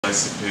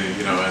ICP,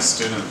 you know, as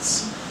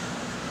students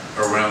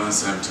around the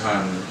same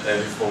time,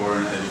 84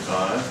 and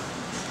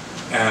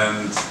 85,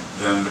 and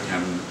then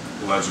became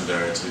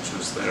legendary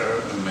teachers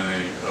there. And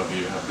many of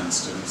you have been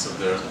students of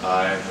theirs.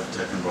 I have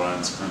taken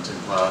Brian's printing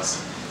class.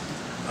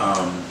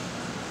 I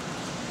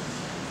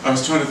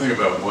was trying to think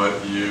about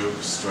what you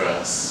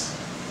stress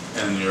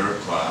in your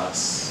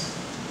class,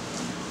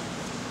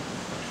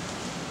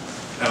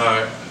 and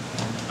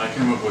I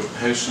came up with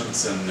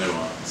patience and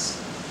nuance.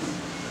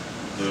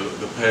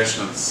 The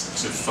patience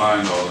to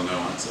find all the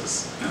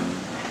nuances in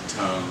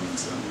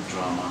tones and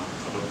drama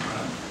of a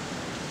print.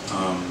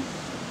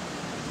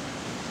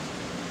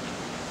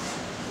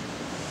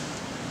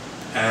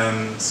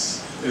 And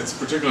it's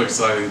particularly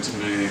exciting to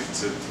me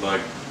to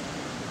like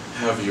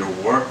have your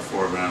work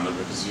foregrounded,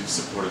 because you've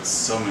supported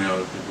so many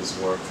other people's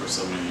work for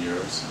so many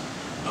years.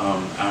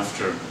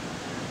 After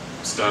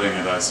studying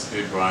at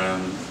ICP,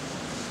 Brian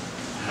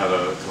had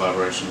a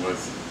collaboration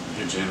with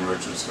Eugene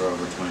Richards for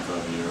over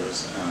 25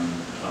 years, and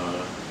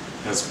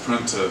has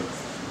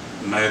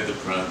made the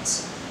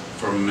prints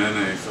for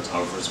many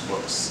photographers'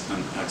 books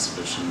and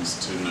exhibitions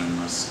too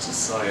numerous to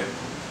cite,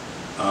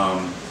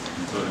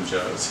 including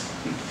Joe's.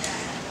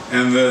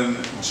 And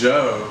then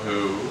Joe,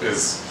 who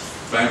is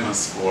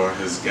famous for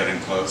his Getting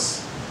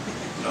Close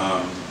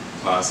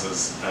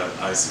classes at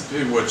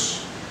ICP, which,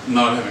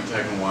 not having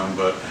taken one,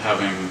 but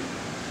having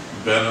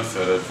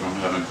benefited from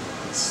having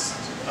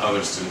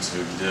other students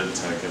who did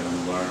take it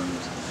and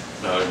learned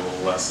valuable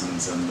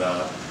lessons in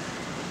that.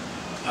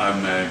 I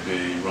may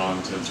be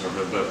wrong to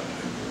interpret, but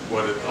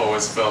what it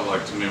always felt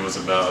like to me was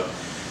about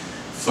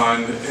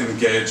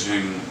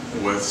engaging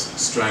with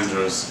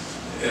strangers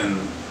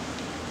in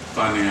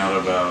finding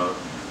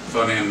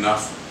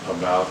enough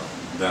about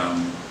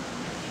them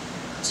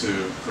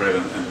to create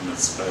an intimate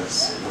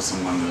space with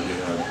someone that you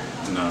had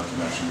no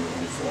connection with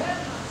before.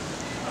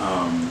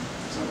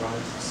 Is that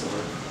right?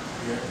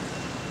 Yeah.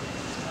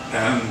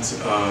 And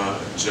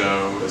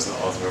Joe is the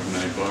author of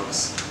many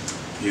books.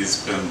 He's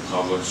been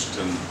published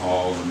in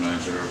all the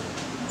major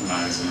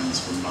magazines,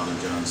 from Mother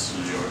Jones to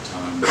New York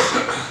Times,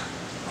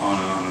 on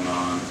and on and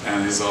on.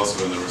 And he's also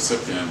been the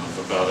recipient of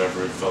about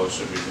every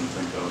fellowship you can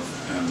think of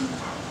in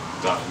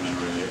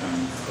documentary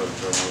and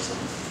photojournalism,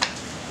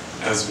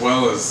 as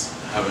well as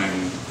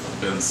having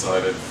been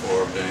cited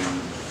for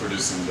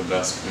producing the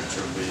best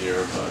picture of the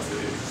year by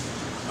the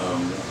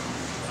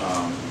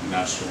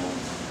National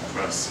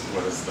Press,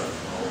 what is that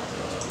called?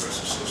 Press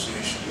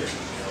Association. Yeah,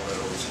 that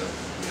always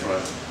happened.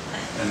 Right.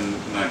 In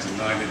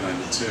 1990,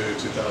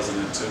 92,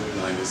 2002,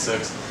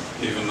 96,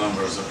 even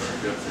numbers are very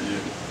good for you.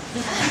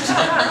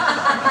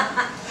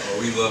 Oh,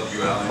 we love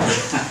you, Alan.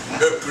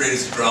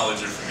 Greatest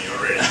astrologer for me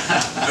already.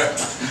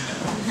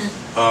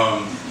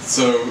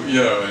 So,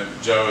 you know,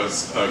 Joe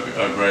is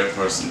a great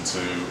person to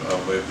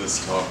lead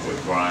this talk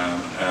with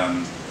Brian,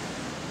 and,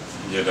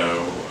 you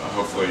know,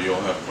 hopefully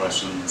you'll have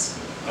questions.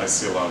 I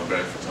see a lot of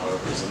great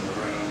photographers in the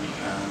room,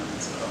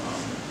 and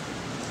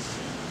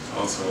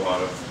also a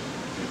lot of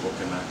people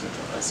connected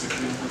to ICP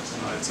for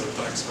tonight, so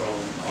thanks for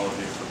all of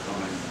you for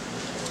coming,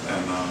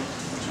 and I'll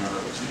turn it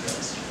over to you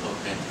guys.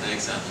 Okay,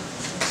 thanks, Alan.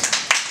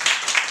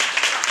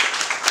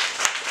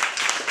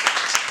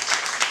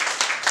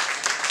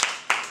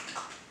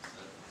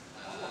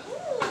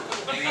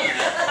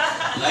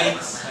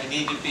 Lights, I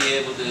need to be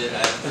able to, I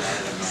don't know,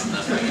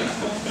 nothing.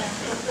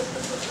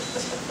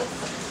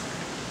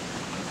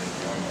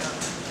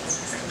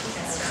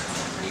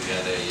 We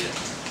got a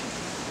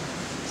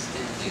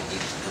standing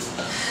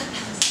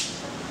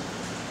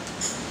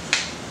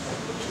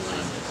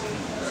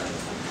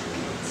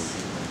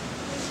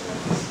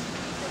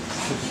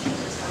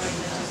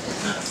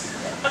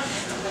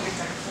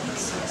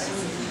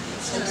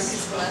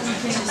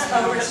keeps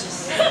coming up.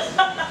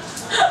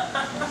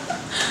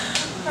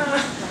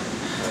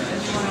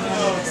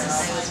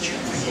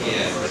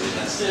 Yeah, but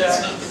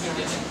that's not the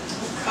beginning.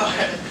 Go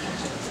ahead.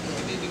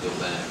 We need to go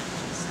back.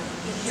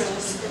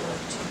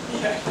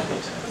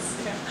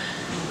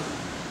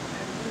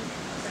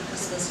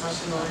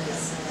 Scroll. Yeah.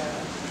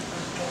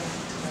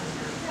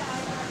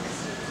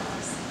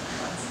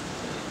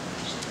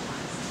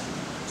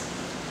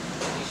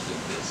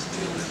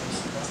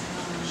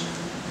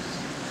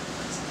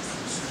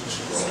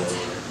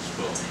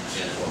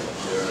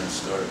 There and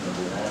start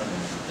number 1.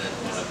 That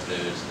one up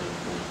there is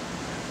number 1.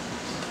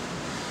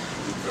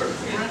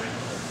 Perfect.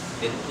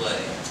 Hit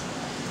play.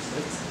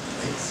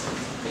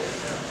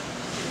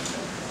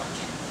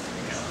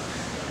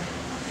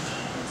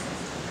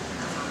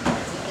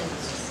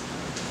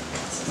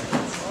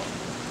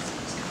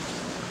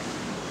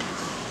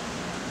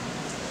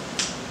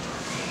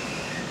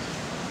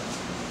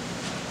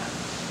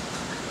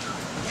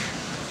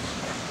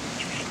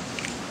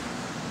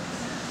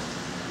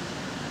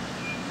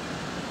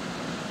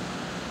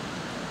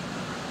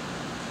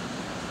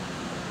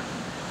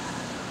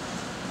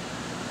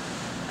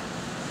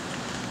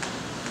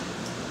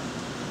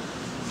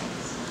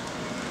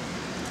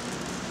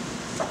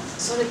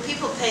 So did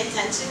people pay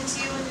attention to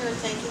you when you were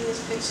taking these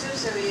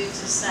pictures, or were you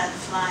just that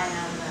fly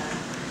on the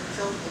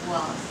filthy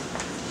wall?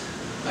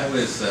 I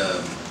was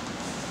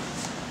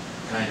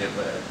kind of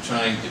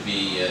trying to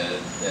be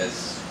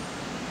as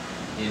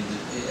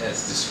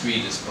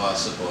discreet as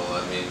possible.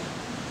 I mean,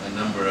 a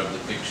number of the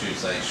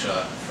pictures I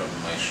shot from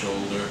my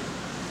shoulder,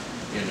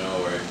 you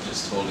know, or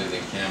just holding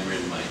the camera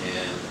in my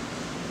hand.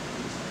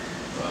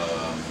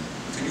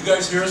 Can you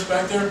guys hear us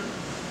back there?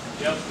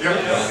 Yep. Yeah.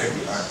 Okay.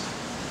 All right.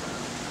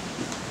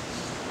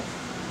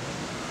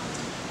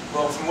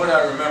 Well, from what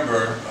I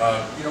remember,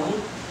 you know,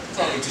 we'll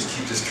probably just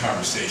keep this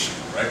conversation,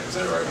 right? Is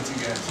that all right with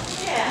you guys?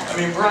 Yeah. I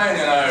mean, Brian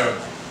and I are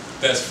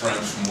best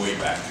friends from way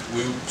back.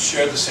 We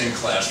shared the same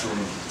classroom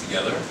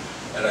together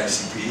at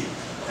ICP,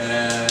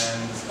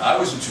 and I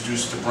was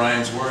introduced to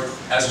Brian's work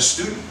as a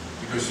student,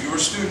 because you were a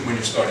student when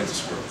you started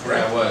this work,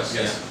 correct? I was,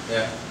 yes.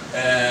 Yeah.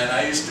 And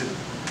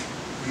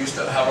we used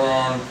to have our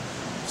own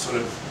sort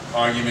of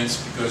arguments,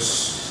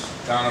 because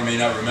Donna may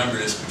not remember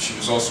this, but she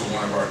was also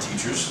one of our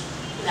teachers.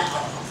 No.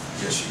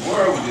 Yes, you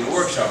were. We did a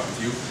workshop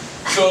with you.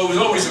 So it was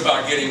always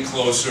about getting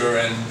closer,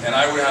 and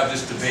I would have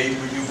this debate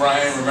with you,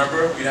 Brian,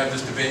 remember? We'd have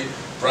this debate.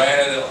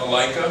 Brian had a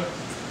Leica,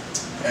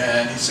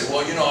 and he said,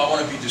 well, you know, I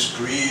want to be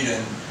discreet,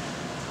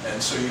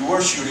 and so you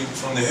were shooting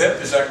from the hip,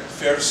 is that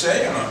fair to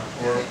say, or not?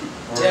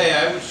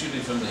 Yeah, I was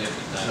shooting from the hip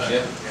at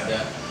times,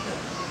 yeah.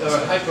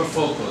 Or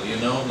hyperfocal, you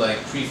know,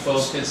 like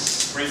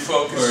pre-focus.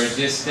 Pre-focus. For a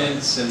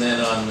distance, and then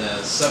on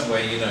the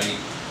subway, you know,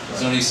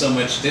 there's only so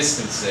much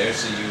distance there,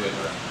 so you would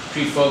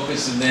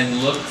pre-focus and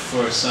then look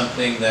for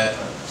something that...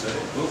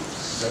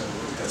 Oops.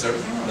 That's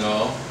everything?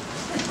 No.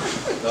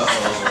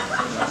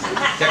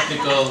 Uh-oh.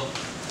 Technical.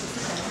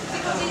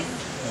 Okay.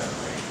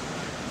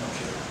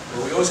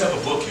 Well, we always have a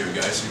book here,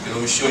 guys, so we can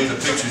always show you the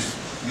pictures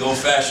the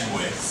old-fashioned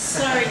way.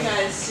 Sorry,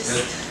 guys,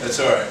 just, That's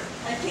all right.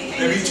 I think I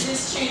Maybe need to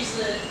just change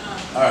the,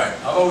 All right.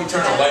 How about we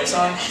turn the lights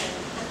on?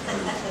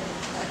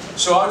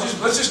 So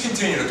let's just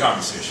continue the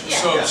conversation.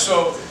 Yeah.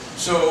 So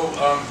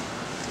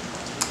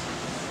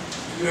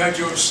you had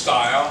your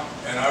style,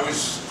 and I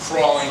was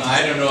crawling.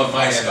 I don't know if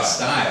I had a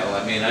style.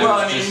 I mean,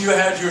 you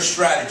had your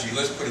strategy.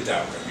 Let's put it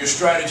that way. Your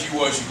strategy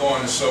was you go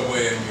on the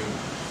subway and you.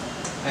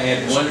 I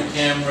had one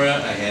camera,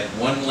 I had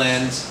one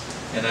lens,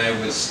 and I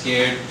was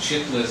scared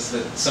shitless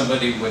that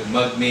somebody would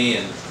mug me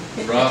and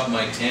rob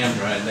my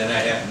camera, and then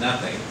I'd have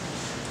nothing.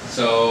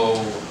 So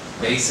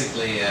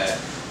basically,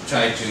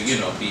 tried to, you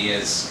know, be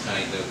as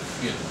kind of,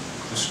 you know,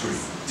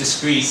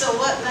 discreet. So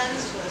what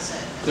lens was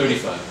it?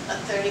 35. A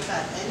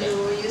 35, and you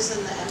were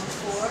using the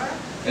M4?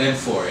 An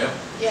M4, yep.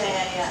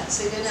 Yeah.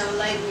 So you didn't have a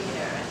light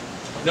meter?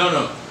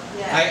 No.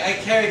 Yeah. I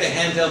carried a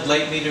handheld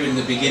light meter in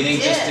the beginning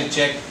just to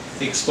check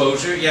the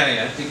exposure.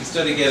 Yeah, to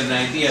sort of get an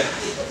idea.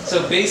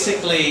 So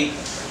basically,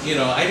 you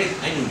know, I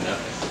knew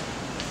nothing.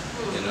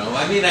 You know,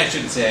 I mean, I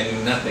shouldn't say I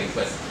knew nothing,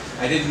 but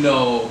I didn't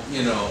know,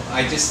 you know,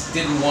 I just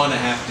didn't want to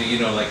have to, you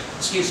know, like,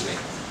 excuse me.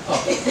 Oh,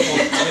 you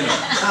know,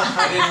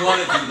 I didn't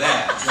want to do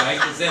that, right?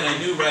 Because then I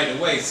knew right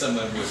away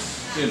someone would,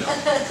 you know.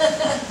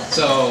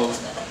 So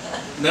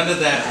none of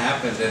that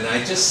happened, and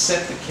I just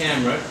set the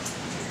camera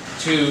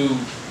to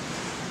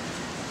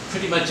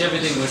pretty much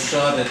everything was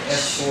shot at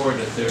f4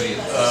 to 30th.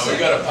 We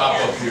got a pop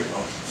up here.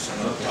 Oh,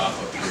 okay. Pop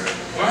up here.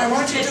 Why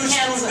don't you just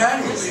do it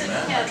manually,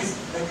 man?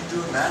 Maybe do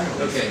it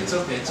manually. Okay, it's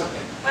okay.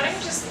 Why don't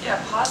you just,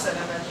 pause it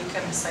and then you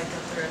can cycle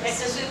through it.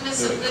 Because we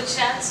missed some good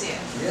shots here.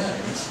 Yeah,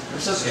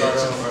 It's okay.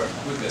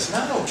 it's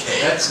not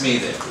okay. That's me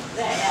there.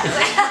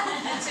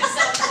 That's your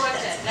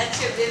self-portrait.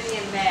 That's your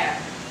Vivian Mare.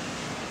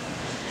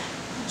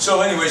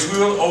 So anyways, we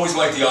were always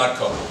like the odd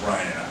couple,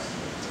 Brian and I.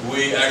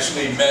 We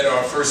actually met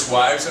our first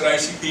wives at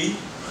ICP.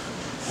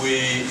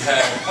 We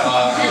had,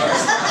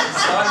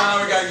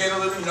 we gotta get a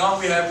little,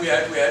 we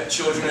had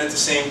children at the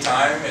same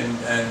time,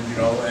 and you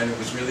know, and it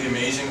was really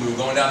amazing. We were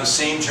going down the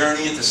same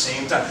journey at the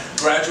same time,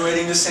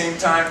 graduating the same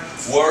time,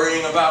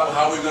 worrying about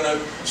how we're gonna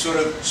sort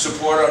of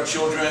support our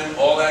children,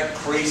 all that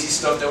crazy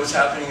stuff that was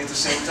happening at the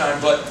same time.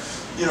 But,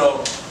 you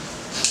know,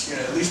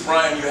 at least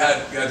Brian, you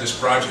had this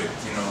project,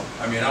 you know.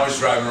 I mean, I was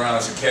driving around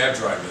as a cab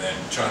driver then,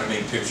 trying to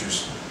make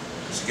pictures.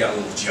 Because I got a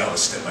little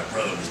jealous that my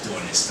brother was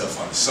doing his stuff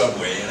on the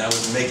subway and I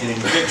wasn't making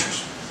any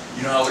pictures.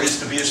 You know how it is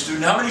to be a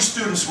student. How many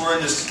students were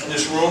in this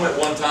room at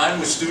one time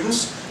with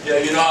students? Yeah,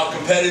 you know how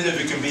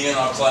competitive it can be in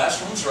our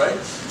classrooms, right?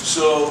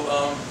 So,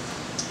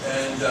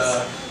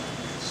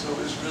 so it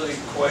was really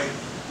quite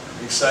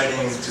exciting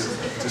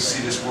to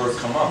see this work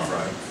come up,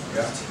 right?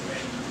 Yeah.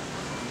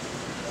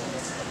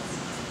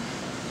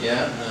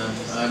 Yeah,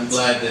 I'm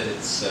glad that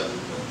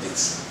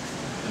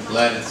I'm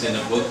glad it's in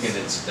a book and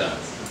it's done.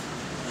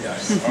 Yeah,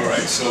 all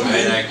right, so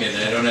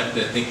I don't have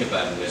to think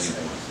about it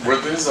anymore. Were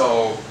these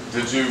all,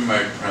 did you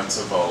make prints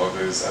of all of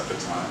these at the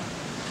time?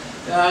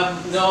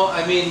 No,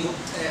 I mean,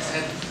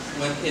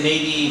 in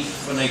 '80,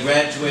 when I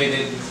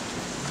graduated,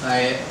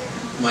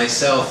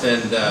 myself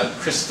and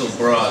Crystal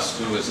Brost,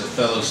 who was a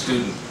fellow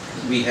student,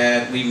 we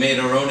made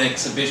our own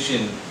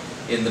exhibition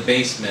in the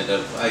basement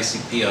of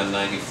ICP on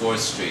 94th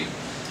Street.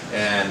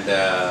 And,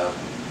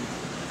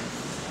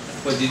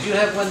 well, did you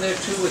have one there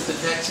too with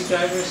the taxi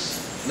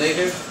drivers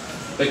later?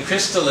 But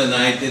Crystal and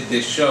I did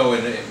this show,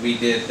 and we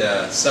did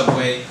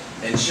subway,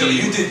 And You know,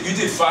 you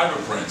did fiber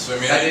prints. I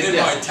mean, I did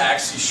yeah. my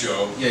taxi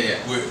show Yeah.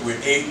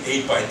 with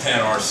 8 by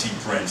 10 RC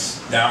prints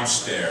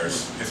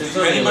downstairs. If It's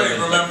only anybody 11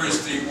 by remembers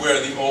 14.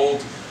 where the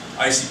old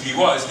ICP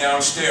was,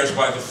 downstairs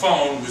by the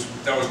phone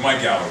that was my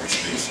gallery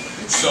space.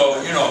 So,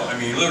 you know, I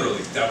mean,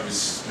 literally, that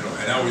was, you know,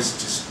 and I was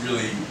just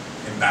really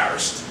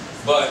embarrassed.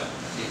 But,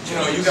 you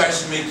know, you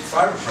guys make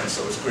fiber prints,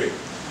 so it's great.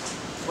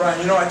 Brian,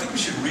 you know, I think we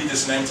should read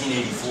this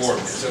 1984,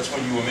 because that's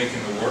when you were making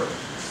the work.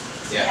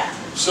 Yeah.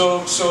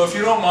 So if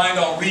you don't mind,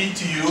 I'll read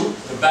to you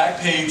the back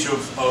page of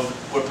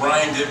what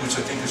Brian did, which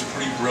I think is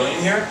pretty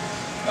brilliant here.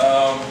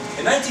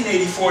 In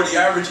 1984, the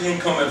average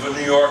income of a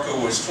New Yorker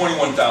was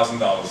 $21,000.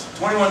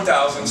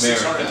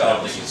 $21,600. America, I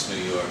don't think it's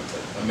New York,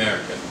 but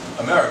America.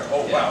 America,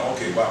 oh Yeah. wow,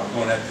 okay, wow, we're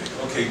going that big.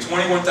 Okay,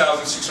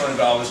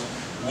 $21,600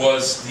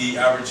 was the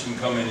average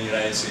income in the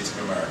United States of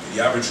America.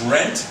 The average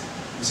rent,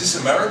 is this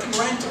American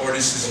rent or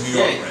this is New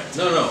York rent?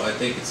 No, I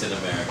think it's in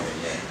America,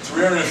 yeah.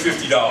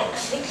 $350.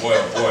 Boy,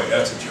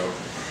 that's a joke.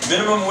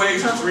 Minimum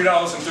wage was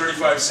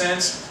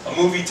 $3.35. A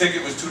movie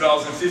ticket was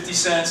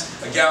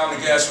 $2.50. A gallon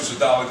of gas was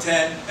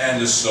 $1.10, and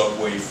the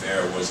subway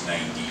fare was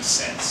 90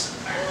 cents.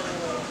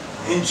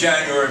 In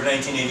January of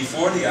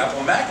 1984, the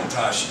Apple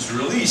Macintosh is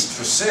released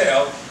for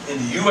sale in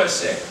the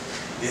USA.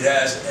 It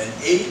has an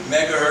 8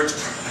 megahertz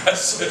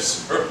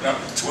processor, no,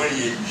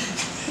 28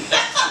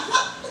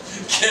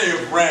 K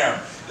of RAM.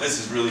 This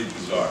is really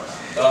bizarre.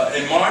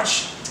 In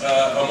March,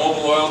 a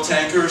mobile oil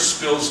tanker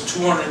spills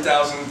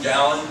 200,000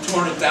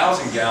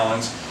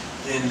 gallons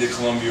in the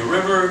Columbia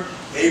River.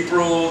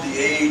 April, the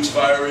AIDS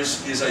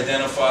virus is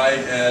identified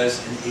as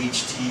an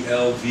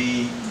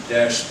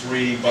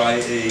HTLV-3 by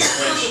a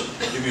French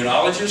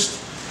immunologist.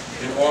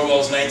 In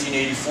Orwell's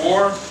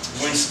 1984,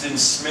 Winston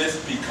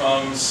Smith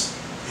becomes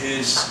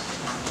his,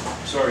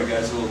 sorry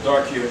guys, a little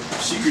dark here,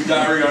 secret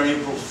diary on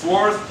April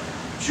 4th.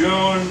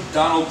 June,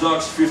 Donald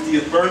Duck's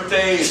 50th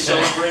birthday is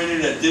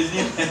celebrated at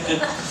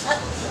Disneyland.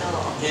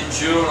 In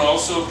June,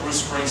 also,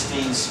 Bruce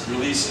Springsteen's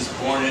release is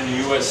Born in the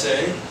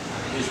USA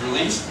is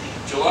released.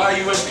 July,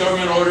 U.S.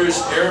 government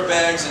orders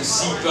airbags and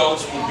seat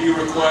belts will be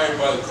required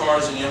by the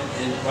cars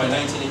by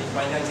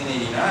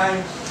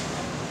 1989.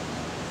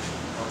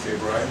 Okay,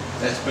 Brian.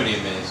 That's pretty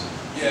amazing.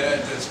 Yeah,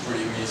 that's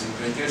pretty amazing.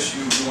 I guess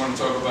you want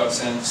to talk about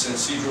San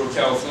Ysidro,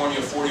 California.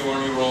 A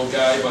 41-year-old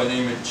guy by the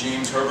name of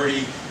James Herbert.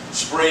 He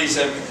sprays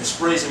at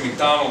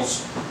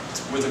McDonald's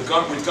with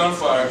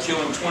gunfire,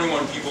 killing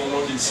 21 people and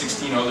wounding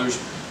 16 others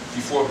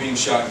before being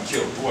shot and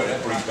killed. Boy,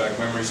 that brings back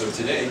memories of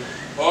today.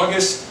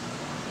 August,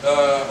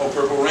 Oh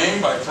Purple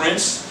Rain by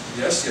Prince.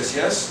 Yes,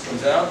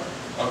 comes out.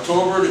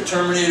 October, the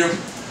Terminator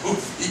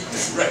movie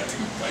directed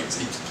by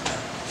T.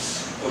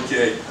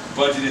 Okay,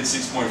 budgeted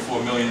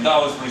 $6.4 million,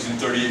 brings in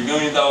 $38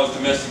 million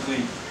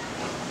domestically.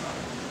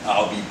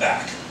 I'll be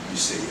back, you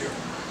see here.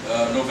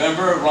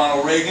 November,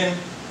 Ronald Reagan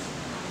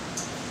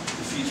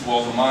defeats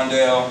Walter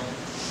Mondale.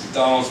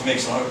 McDonald's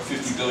makes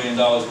 $150 billion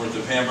worth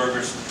of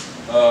hamburgers.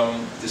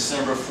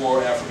 December,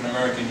 4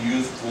 African-American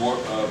youth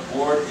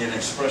board an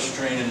express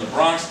train in the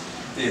Bronx.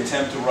 They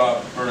attempt to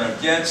rob Bernard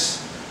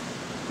Goetz,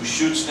 who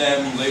shoots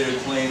them. He later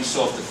claims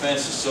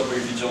self-defense. The subway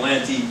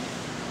vigilante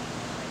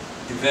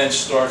event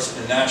starts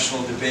a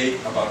national debate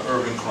about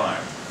urban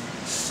crime.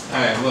 All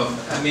right, well,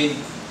 I mean,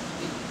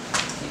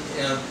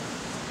 you know,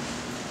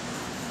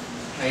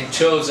 I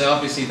chose,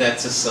 obviously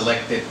that's a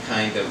selected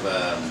kind of,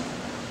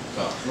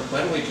 well, why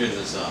don't we turn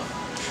this off?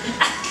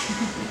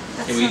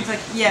 That Can sounds we- like,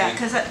 yeah,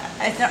 because I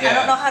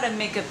don't know how to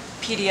make a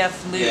PDF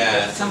loop Yeah,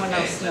 if it's someone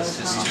okay. else knows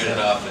Let's just how. turn it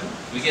off and,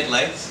 we get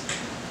lights?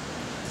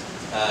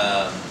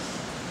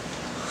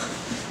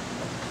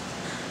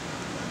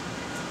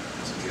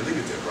 It's okay, leave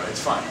it there, Brian.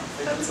 It's fine.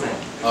 That's fine.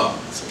 Oh,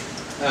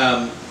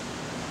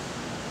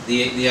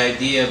 the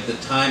idea of the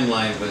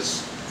timeline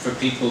was for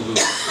people who,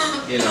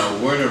 you know,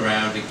 weren't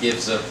around. It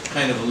gives a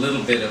kind of a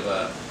little bit of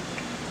a,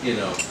 you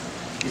know,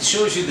 it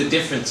shows you the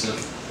difference of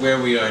where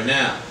we are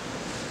now.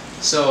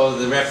 So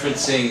the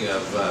referencing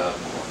of,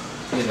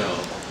 you know,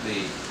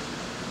 the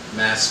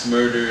mass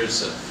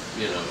murders of,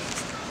 you know,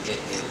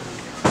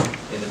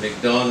 in the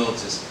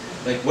McDonald's is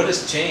like, what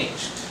has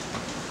changed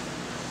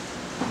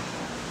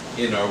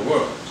in our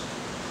world?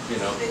 You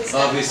know, Things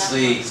got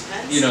obviously, more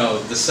expensive. you know,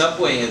 the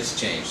subway has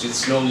changed.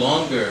 It's no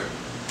longer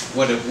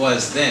what it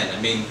was then. I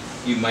mean,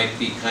 you might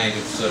be kind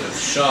of sort of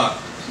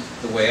shocked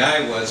the way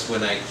I was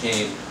when I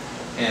came,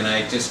 and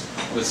I just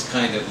was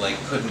kind of like,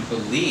 couldn't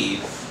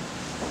believe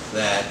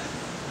that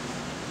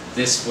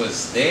this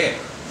was there.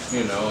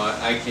 You know,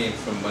 I came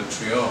from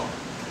Montreal,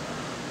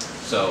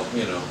 so,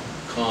 you know,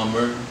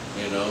 calmer,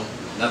 you know,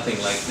 nothing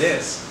like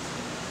this.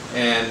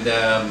 And,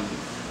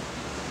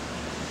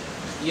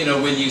 you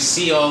know, when you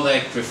see all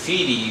that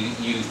graffiti,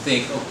 you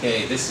think,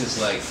 okay, this is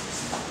like,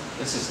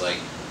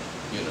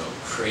 you know,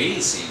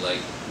 crazy, like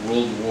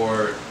World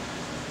War,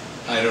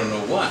 I don't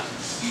know what.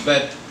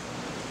 But,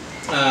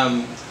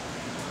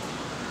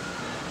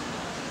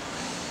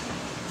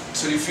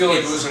 So do you feel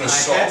like it was an I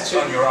had assault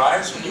to- on your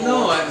eyes when you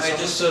no, walked in I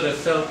just sort of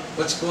felt,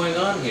 what's going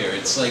on here?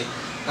 It's like,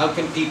 how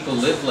can people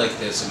live like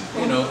this?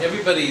 And, you know,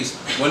 everybody's,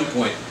 at one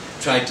point,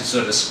 tried to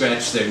sort of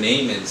scratch their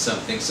name in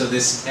something. So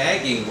this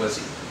tagging was,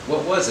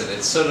 what was it?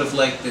 It's sort of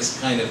like this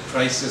kind of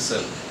crisis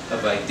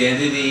of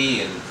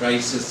identity and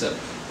crisis of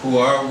who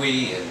are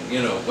we and,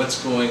 you know,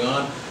 what's going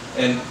on.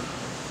 And,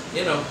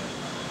 you know,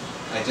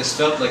 I just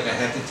felt like I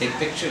had to take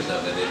pictures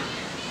of it. And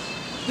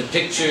the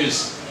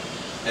pictures,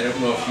 I don't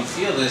know if you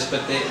feel this,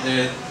 but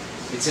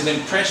it's an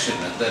impression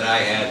that I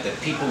had that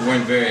people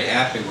weren't very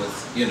happy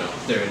with, you know,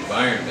 their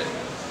environment.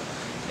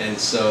 And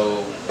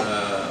so,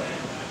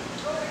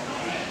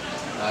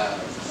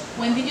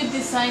 when did you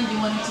decide you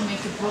wanted to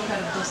make a book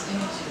out of those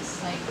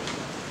images? Like,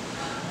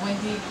 when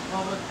did,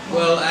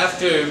 well,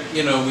 after,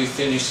 you know, we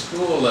finished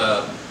school,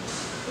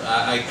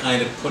 I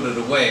kind of put it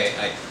away.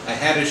 I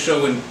had a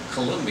show in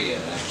Colombia,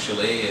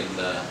 actually, in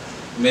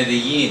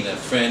Medellin. A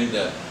friend,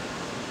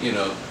 you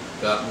know,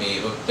 got me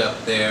hooked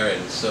up there,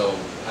 and so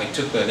I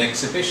took an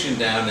exhibition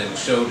down and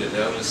showed it.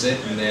 That was it,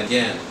 and then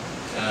again.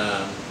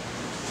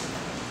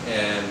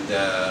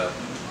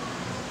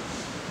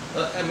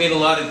 I mean, a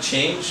lot had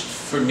changed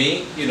for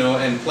me, you know,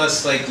 and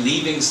plus, like,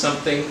 leaving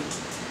something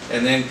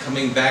and then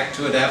coming back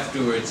to it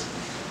afterwards.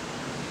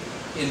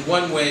 In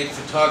one way,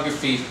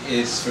 photography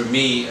is, for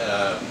me,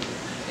 a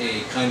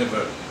kind of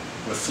a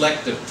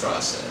reflective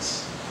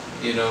process.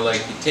 You know,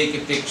 like, you take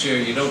a picture,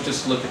 you don't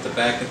just look at the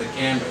back of the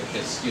camera,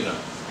 because, you know,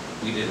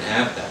 we didn't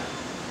have that.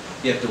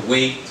 You have to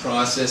wait,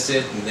 process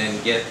it, and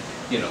then get,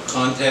 you know,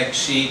 contact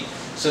sheet.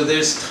 So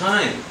there's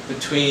time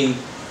between,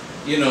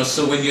 you know,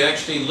 so when you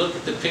actually look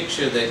at the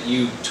picture that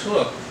you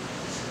took,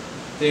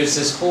 there's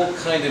this whole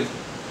kind of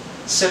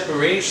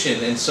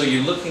separation, and so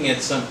you're looking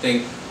at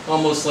something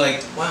almost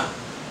like, wow,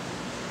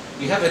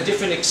 you have a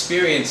different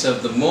experience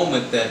of the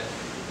moment that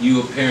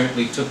you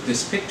apparently took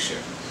this picture.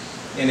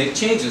 And it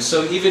changes.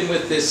 So even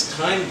with this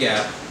time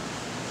gap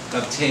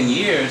of 10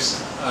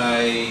 years,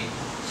 I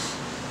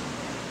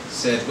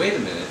said, wait a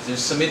minute,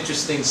 there's some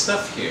interesting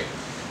stuff here.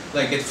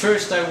 Like, at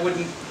first I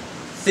wouldn't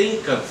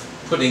think of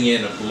putting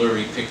in a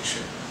blurry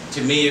picture.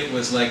 To me it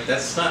was like,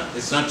 it's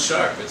not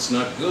sharp, it's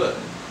not good.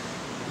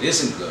 It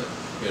isn't good,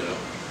 you know.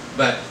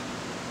 But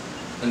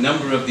a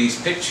number of these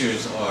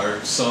pictures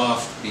are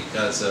soft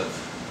because of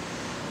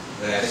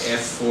that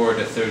f4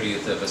 to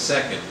 30th of a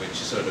second, which is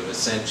sort of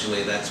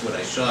essentially, that's what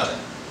I shot at.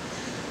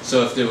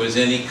 So if there was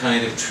any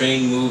kind of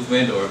train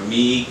movement or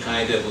me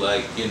kind of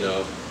like, you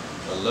know,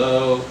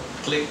 hello,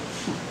 click,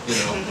 you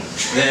know,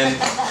 then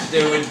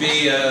there would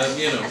be,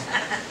 you know,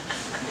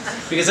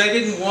 because I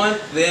didn't want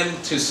them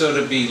to sort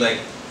of be like,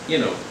 you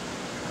know,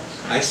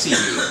 I see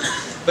you.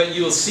 But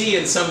you'll see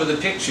in some of the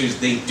pictures,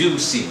 they do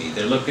see me.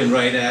 They're looking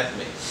right at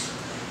me.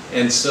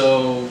 And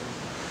so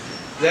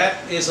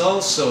that is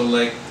also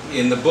like,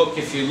 in the book,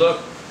 if you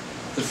look,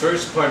 the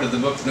first part of the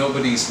book,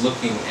 nobody's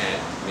looking at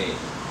me.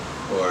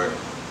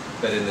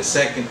 But in the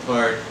second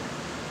part,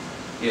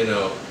 you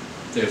know,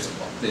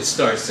 it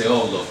starts, they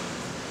all look.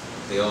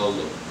 They all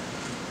look.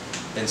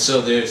 And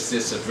so there's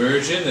this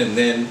aversion and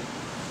then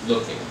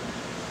looking,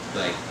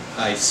 like,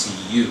 I see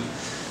you.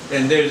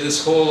 And there's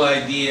this whole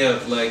idea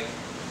of like,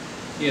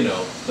 you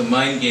know, the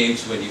mind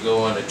games when you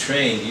go on a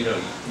train, you know,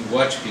 you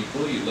watch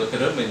people, you look at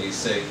them and you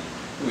say,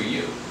 who are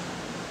you?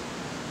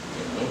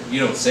 You know, you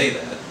don't say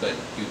that, but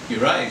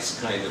your eyes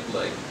kind of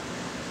like,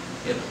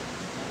 you know.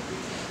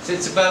 So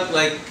it's about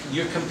like,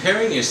 you're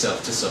comparing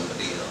yourself to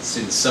somebody else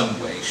in some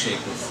way, shape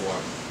or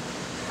form.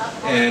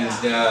 And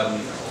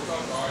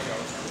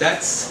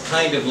that's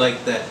kind of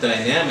like that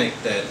dynamic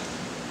that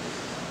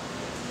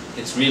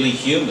it's really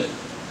human.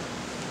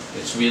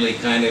 It's really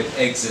kind of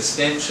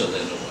existential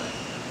in a way.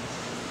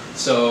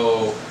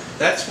 So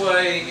that's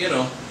why, you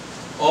know,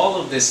 all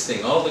of this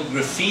thing, all the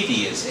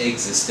graffiti is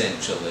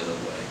existential in a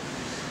way.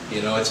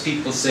 You know, it's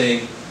people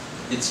saying,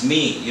 it's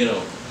me, you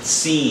know,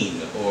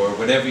 seen, or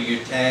whatever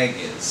your tag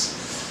is.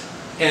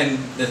 And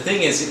the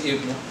thing is,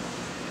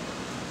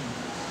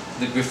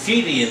 the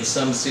graffiti in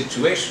some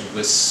situations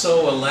was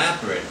so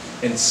elaborate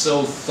and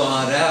so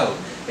thought out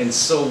and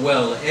so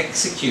well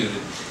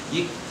executed,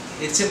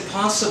 it's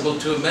impossible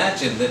to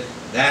imagine that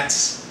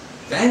that's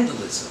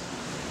vandalism.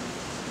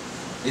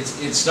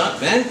 It's not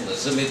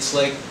vandalism, it's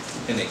like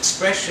an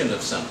expression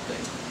of something.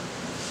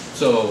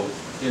 So,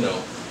 you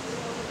know,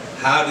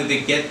 how did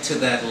it get to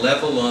that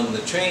level on the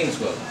trains?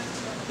 Well,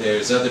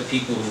 there's other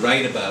people who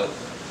write about,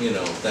 you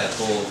know, that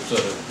whole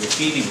sort of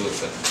graffiti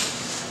movement.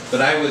 But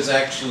I was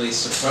actually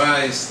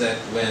surprised that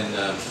when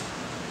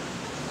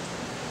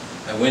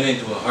I went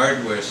into a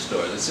hardware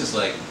store, this is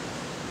like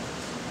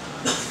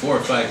 4 or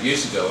 5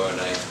 years ago,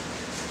 and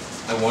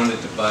I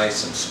wanted to buy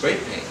some spray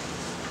paint.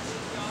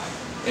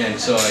 And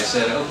so I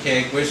said,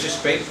 okay, where's your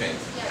spray paint?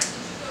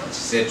 And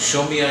she said,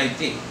 show me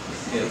ID.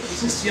 You know,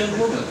 it's this young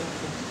woman.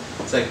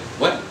 It's like,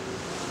 what?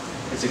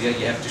 I said, yeah,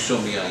 you have to show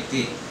me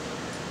ID.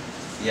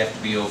 You have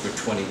to be over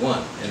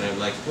 21. And I'm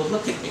like, well,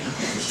 look at me, I'm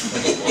over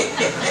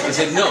 21. I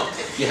said, no,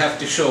 you have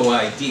to show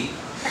ID.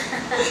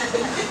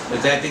 But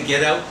I had to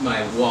get out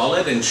my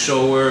wallet and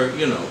show her,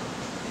 you know,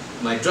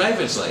 my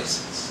driver's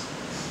license.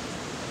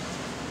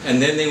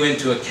 And then they went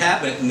to a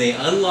cabinet and they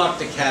unlocked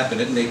the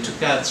cabinet and they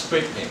took out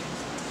spray paint.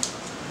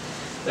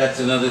 that's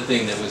another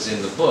thing that was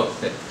in the book,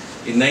 that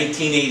in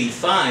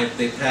 1985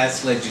 they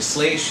passed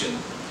legislation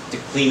to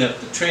clean up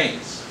the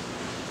trains.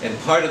 And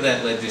part of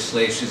that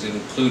legislation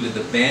included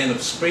the ban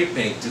of spray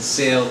paint for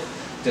sale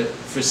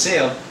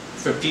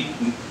for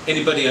people,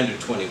 anybody under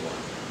 21.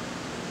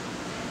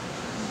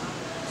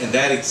 And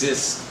that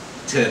exists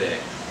today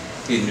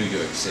in New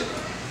York City,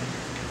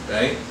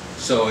 right?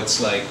 So it's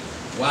like,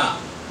 wow,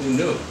 who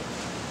knew?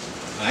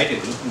 I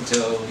didn't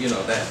until, you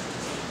know, that.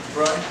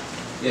 Brian?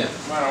 Yeah.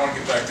 Brian, I want to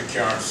get back to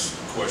Karen's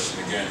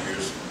question again.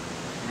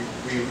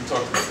 We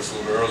talked about this a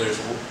little bit earlier.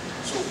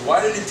 So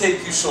why did it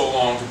take you so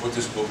long to put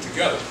this book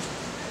together?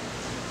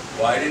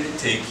 Why did it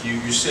take you,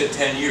 you said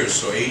 10 years,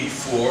 so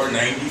 84,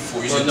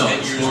 94, you said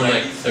 10 years, more 94.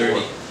 like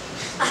 30.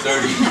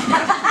 30.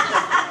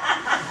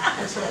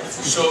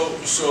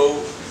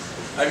 So,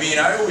 I mean,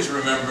 I always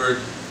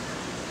remembered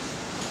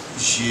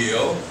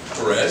Gilles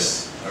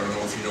Perez. I don't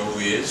know if you know who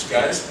he is,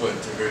 guys, but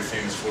a very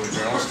famous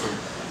photojournalist.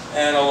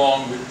 And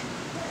along with,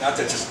 not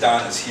that just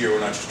Donna's here,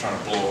 we're not just trying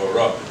to blow her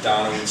up, but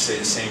Donna would say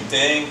the same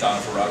thing, Donna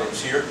Ferrato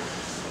was here,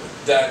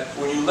 that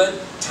when you let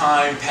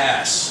time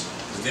pass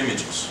with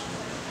images,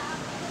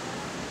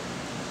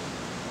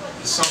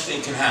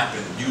 something can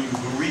happen. You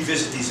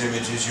revisit these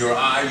images, your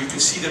eye, you can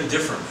see them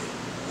differently,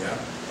 yeah?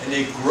 And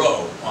they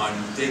grow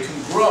they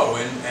can grow,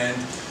 and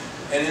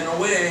in a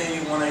way,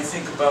 when we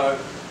think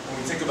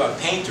about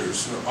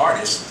painters,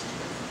 artists,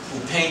 who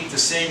paint the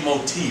same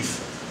motif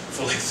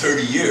for like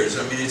 30 years,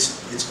 I mean,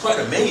 it's quite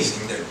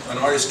amazing that an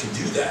artist can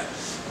do that.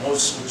 I'm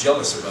always so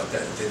jealous about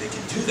that they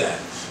can do that.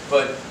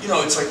 But, you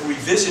know, it's like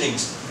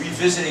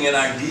revisiting an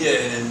idea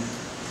and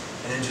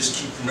then just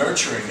keep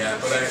nurturing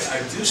that. But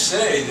I do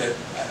say that,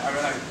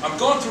 I'm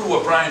going through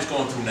what Brian's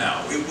going through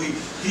now.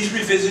 He's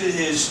revisited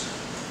his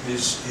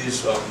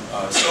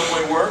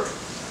subway work,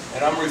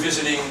 and I'm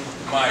revisiting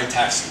my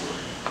taxi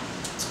work.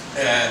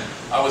 And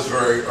I was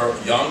very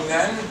young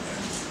then, and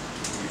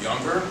we were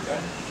younger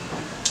then,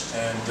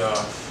 and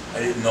I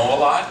didn't know a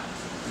lot,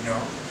 you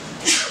know.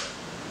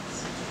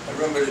 I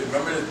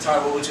remember the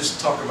time, we'll just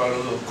talk about a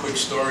little quick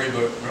story,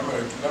 but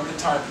remember the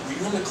time, were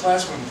you in the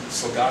class when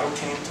Salgado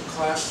came to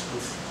class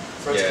with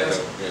Fred's class?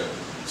 Yeah.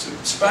 So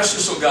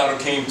Sebastian Salgado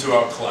came to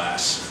our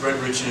class. Fred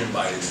Richard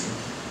invited him.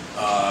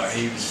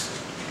 He was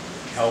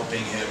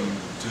helping him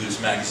do his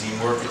magazine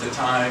work at the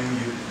time.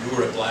 You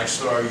were at Black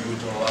Star, you were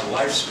doing a lot of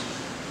life.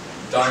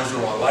 Don was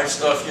doing a lot of life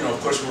stuff. You know, of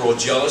course, we're all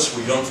jealous.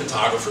 We're young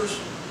photographers.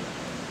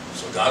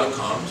 Salgado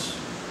comes.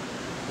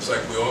 It's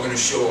like we're all going to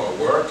show our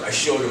work. I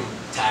showed him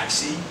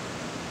Taxi,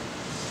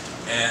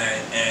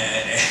 and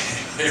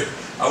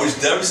I was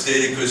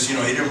devastated because, you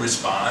know, he didn't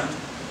respond,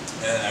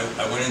 and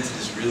I went into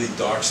this really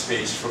dark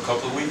space for a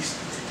couple of weeks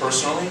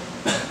personally,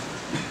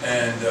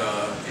 and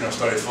you know,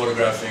 started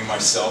photographing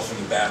myself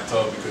in the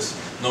bathtub because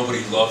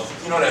nobody loved,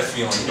 you know that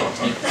feeling, you know what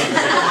I'm talking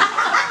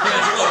about.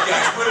 Look,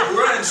 guys,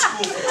 we're in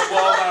school for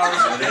 12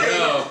 hours a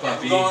day,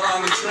 going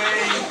on the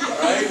train,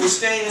 right? We're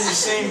staying in the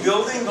same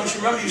building. Don't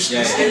you remember? You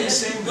stayed in the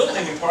same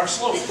building in Park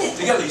Slope.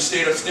 Together, you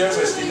stayed upstairs,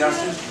 I stayed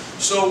downstairs.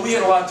 So we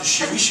had a lot to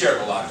share. We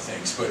shared a lot of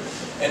things.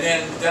 And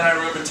then I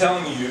remember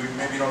telling you,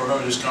 maybe you don't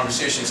remember this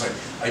conversation, it's like,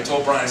 I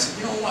told Brian, I said,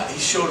 you know what? He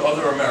showed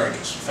Other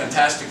Americans.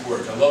 Fantastic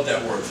work. I love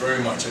that work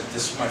very much.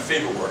 This is my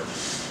favorite work.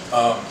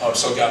 Of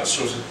Salgado,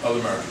 shows Other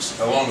Americans,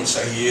 along with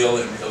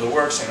Sahil and other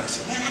works. And I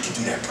said, man, I could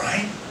do that,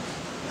 Brian.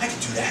 I could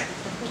do that.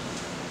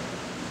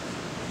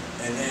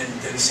 And then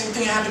the same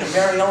thing happened in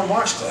Mary Ellen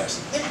Mark's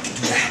class. Yeah, I could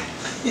do that.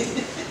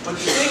 But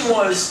the thing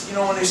was, you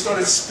know, when they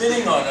started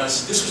spinning on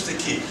us, this was the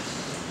key.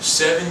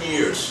 7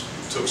 years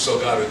it took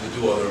Salgado to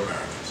do Other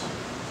Americans.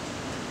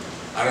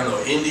 I don't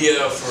know,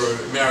 India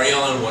for Mary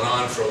Ellen went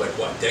on for like,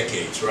 what,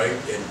 decades, right?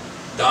 And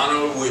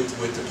Donna with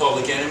the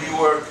Public Enemy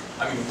work,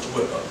 I mean,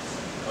 with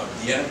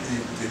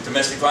the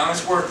domestic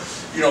violence work,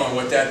 you know, and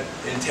what that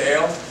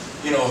entailed.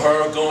 You know,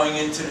 her going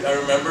into, I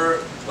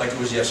remember like it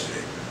was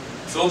yesterday.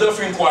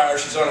 Philadelphia Inquirer,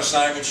 she's on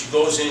assignment, she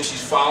goes in,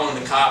 she's following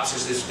the cops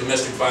as this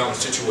domestic violence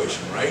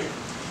situation, right?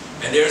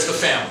 And there's the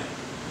family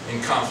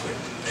in conflict.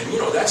 And you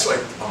know, that's like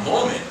a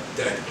moment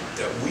that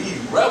we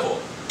revel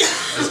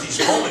as these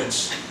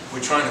moments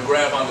we're trying to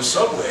grab on the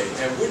subway,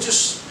 and we're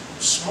just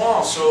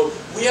small, so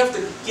we have to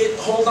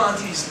hold on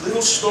to these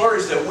little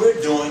stories that we're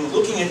doing,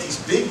 looking at these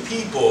big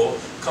people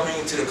coming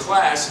into the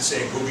class and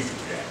saying, Ruby can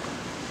do that.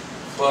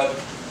 But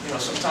you know,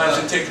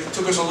 sometimes it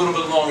took us a little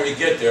bit longer to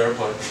get there,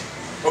 but...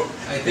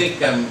 I think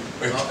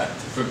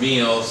for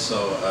me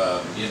also,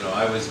 you know,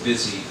 I was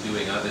busy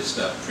doing other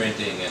stuff,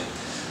 printing, and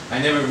I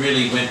never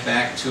really went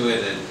back to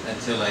it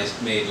until I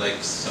made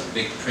like some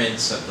big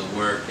prints of the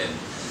work, and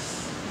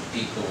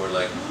people were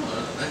like,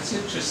 oh, that's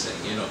interesting,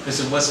 you know, because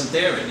it wasn't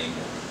there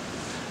anymore.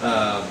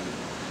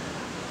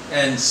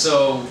 And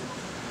so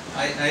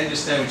I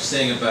understand what you're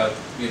saying about,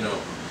 you know,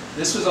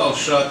 this was all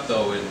shot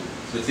though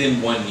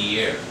within 1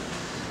 year.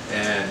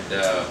 And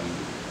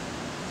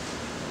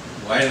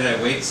why did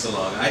I wait so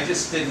long? I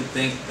just didn't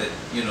think that,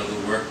 you know,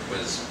 the work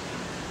was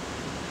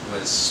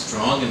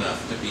strong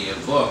enough to be a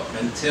book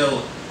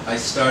until I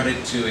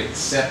started to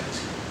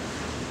accept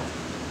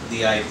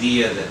the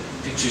idea that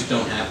pictures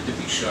don't have to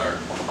be sharp,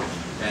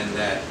 and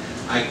that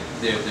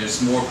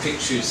there's more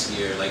pictures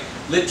here. Like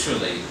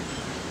literally,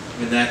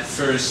 in that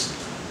first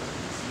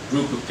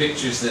group of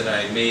pictures that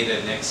I made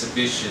an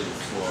exhibition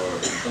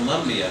for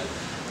Columbia,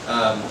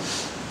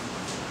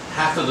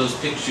 half of those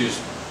pictures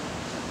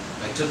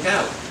I took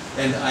out,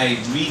 and I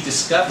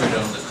rediscovered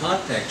on the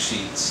contact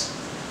sheets.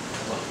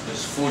 Well,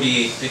 there's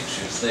 48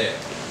 pictures there.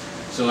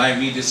 So I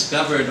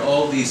rediscovered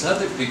all these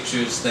other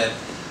pictures that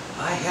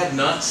I had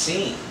not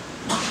seen,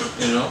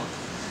 you know?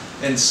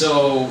 And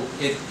so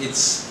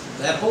it's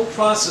that whole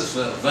process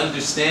of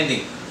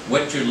understanding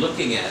what you're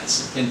looking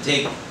at can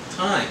take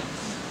time.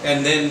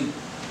 And then,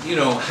 you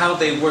know, how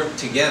they work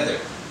together.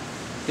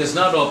 Because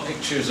not all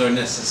pictures are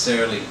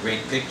necessarily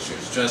great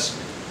pictures, trust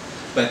me.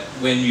 But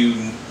when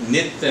you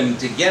knit them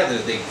together,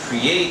 they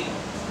create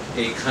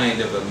a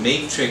kind of a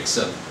matrix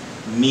of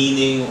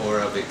meaning or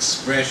of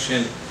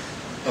expression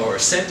or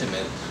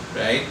sentiment,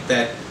 right,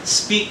 that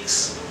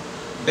speaks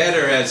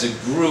better as a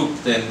group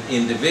than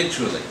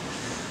individually.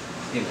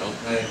 You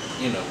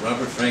know,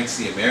 Robert Frank's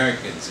The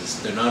Americans,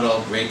 they're not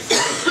all great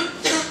films,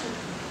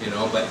 you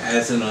know, but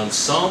as an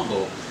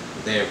ensemble,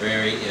 they're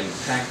very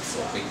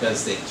impactful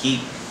because they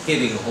keep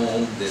hitting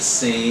home the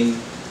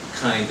same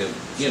kind of,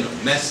 you know,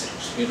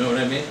 message, you know what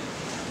I mean?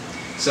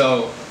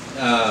 So,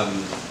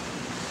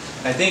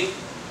 I think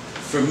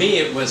for me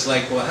it was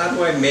like, well, how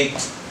do I make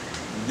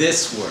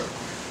this work?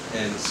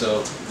 And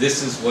so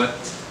this is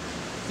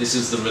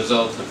the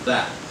result of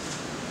that.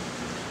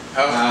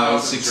 How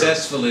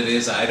successful it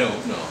is, I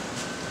don't know.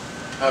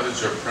 How did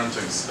your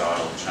printing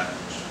style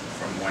change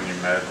from when you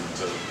met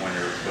to when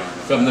you were doing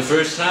it? From the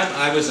first time,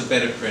 I was a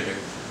better printer.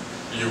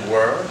 You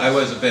were? I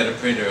was a better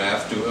printer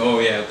after,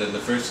 than the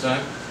first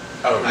time.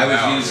 Oh, I was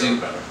now using, you're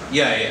a better printer.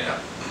 yeah.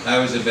 I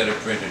was a better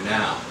printer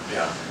now.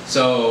 Yeah.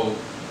 So,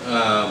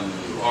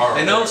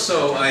 and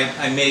also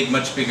I made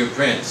much bigger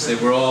prints. They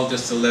were all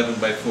just 11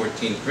 by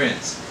 14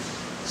 prints.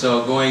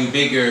 So going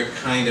bigger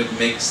kind of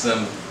makes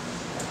them,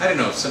 I don't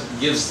know,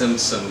 gives them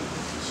some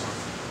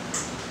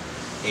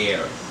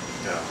air.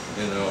 Yeah.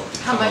 You know.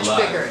 How much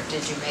bigger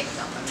did you make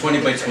them?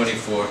 20 by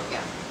 24.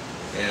 Yeah.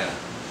 Yeah.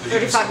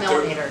 35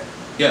 millimeter.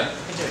 Yeah.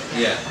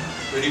 Yeah.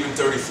 But even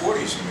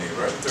 30-40s you made,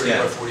 right? 30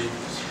 Yeah. by 40.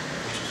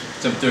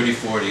 Some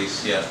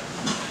 30-40s, yeah.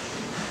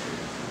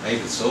 I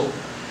even sold.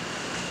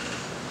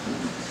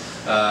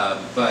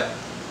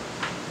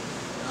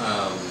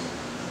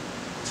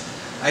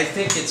 I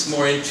think it's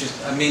more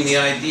interesting. I mean, the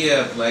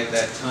idea of like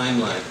that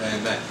timeline,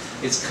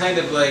 it's kind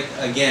of like,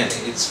 again,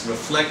 it's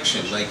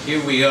reflection. Like here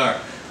we are,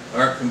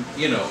 our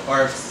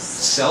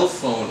cell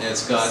phone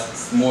has got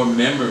more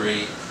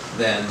memory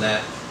than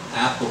that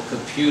Apple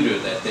computer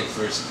that they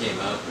first came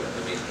out with.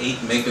 I mean,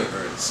 8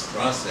 megahertz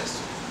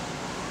processor.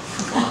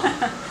 Come on,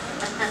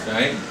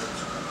 right?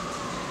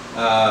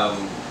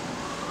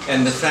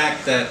 And the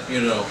fact that,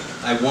 you know,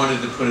 I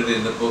wanted to put it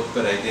in the book,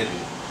 but I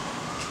didn't.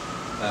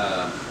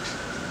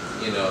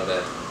 You know,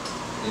 that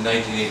in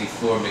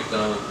 1984,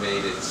 McDonald's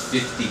made its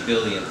 50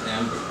 billionth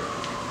hamburger.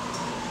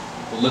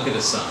 Well, look at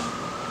the sun.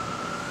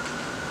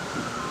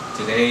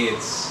 Today,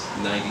 it's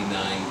 99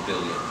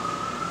 billion.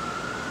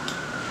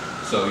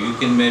 So you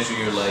can measure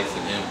your life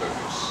in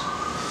hamburgers.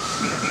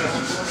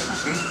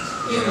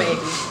 You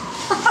maybe.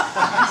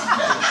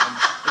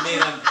 I mean,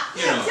 I'm,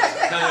 you know,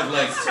 kind of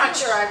like... Not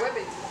sure I would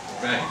be.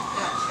 Right.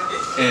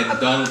 And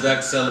Donald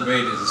Duck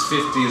celebrated his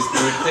 50th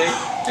birthday,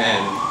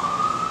 and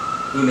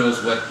who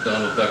knows what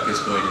Donald Duck is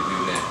going to do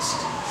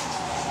next.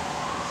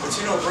 But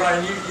you know,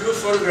 Brian, you were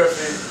photographed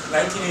in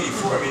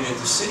 1984. I mean,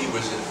 the city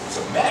was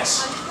a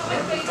mess.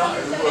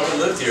 Whoever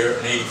lived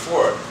here in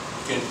 '84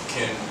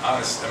 can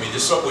honestly, I mean, the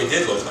subway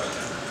did look like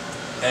that.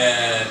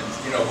 And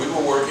you know, we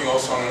were working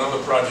also on another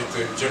project,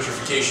 the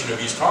gentrification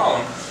of East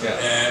Harlem. Yeah.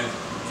 And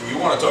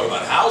you want to talk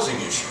about housing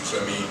issues?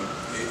 I mean,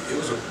 it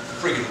was a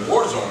friggin'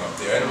 war zone up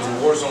there, and it was a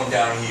war zone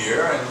down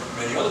here and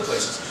many other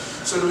places.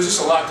 So there was just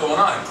a lot going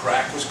on.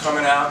 Crack was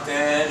coming out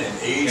then,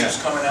 and AIDS was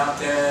coming out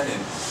then,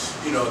 and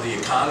you know, the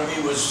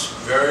economy was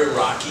very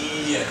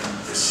rocky, and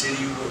the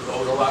city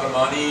owed a lot of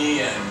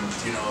money, and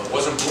you know, it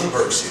wasn't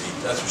Bloomberg City,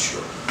 that's for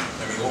sure.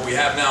 I mean, what we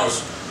have now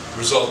is the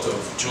result of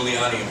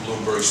Giuliani and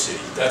Bloomberg City.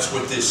 That's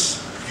what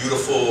this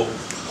beautiful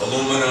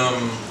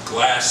aluminum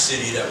glass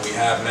city that we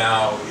have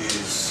now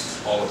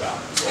is all about.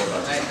 It's all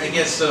about. I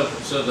guess so.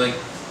 So like,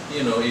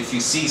 you know, if you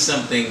see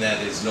something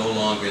that is no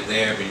longer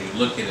there, when you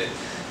look at it,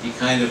 you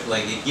kind of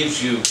like, it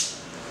gives you,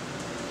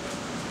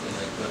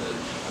 like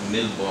a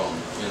milbomb,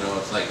 you know,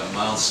 it's like a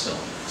milestone.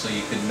 So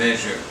you can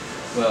measure,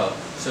 well,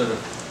 sort of,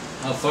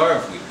 how far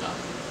have we come?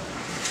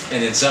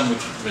 And in some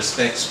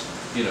respects,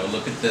 you know,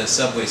 look at the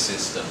subway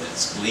system.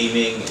 It's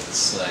gleaming,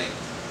 it's like,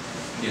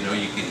 you know,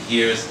 you can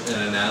hear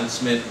an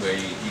announcement where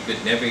you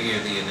could never hear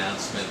the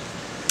announcement,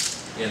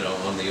 you know,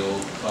 on the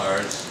old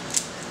cars.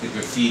 The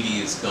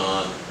graffiti is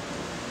gone.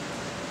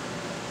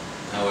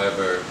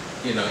 However,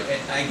 you know,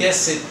 I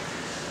guess it,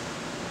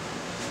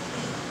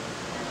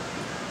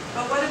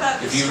 But what about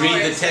the if you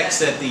read the stories text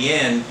that- at the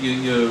end,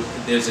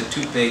 there's a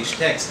 2-page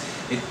text.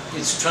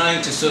 It's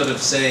trying to sort of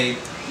say,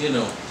 you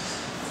know,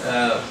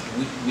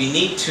 we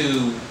need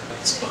to,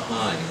 it's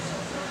behind.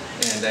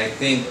 And I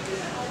think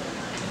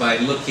by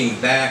looking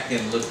back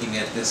and looking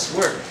at this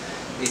work,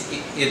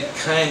 it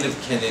kind of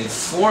can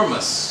inform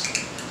us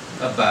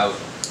about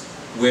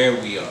where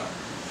we are.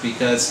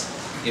 Because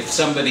if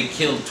somebody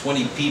killed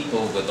 20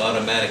 people with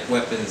automatic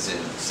weapons in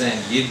San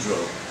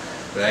Ysidro,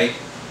 right?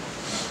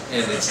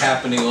 And it's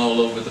happening all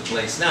over the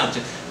place now.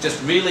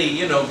 Just really,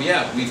 you know,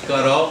 yeah, we've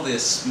got all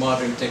this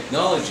modern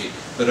technology,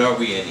 but are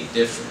we any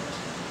different?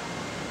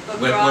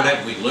 What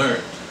have we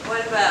learned?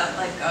 What about,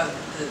 like,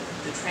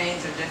 the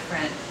trains are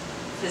different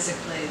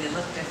physically, they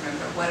look different,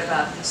 but what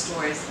about the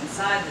stories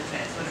inside the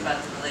trains? What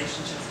about the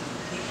relationships with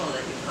the people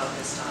that you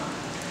focused on?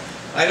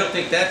 I don't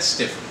think that's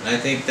different. I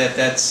think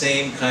that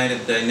same kind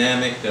of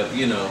dynamic of,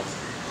 you know,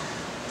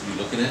 you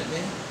looking at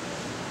me?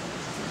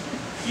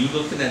 You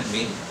looking at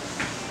me?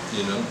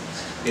 You know?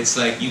 It's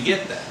like you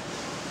get that.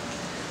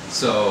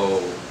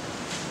 So,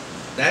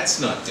 that's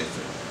not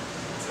different.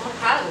 It's more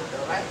crowded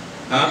though, right?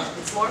 Huh?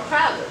 It's more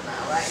crowded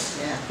now, right?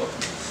 Yeah.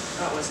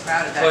 Oh, it was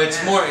crowded back Well, it's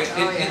then. more,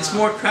 yeah. it's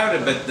more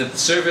crowded, but the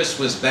service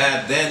was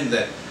bad then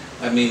that,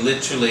 I mean,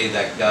 literally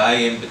that guy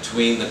in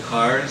between the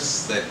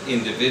cars, that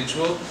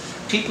individual,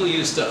 people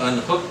used to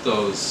unhook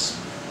those,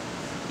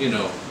 you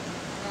know,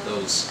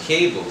 those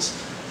cables,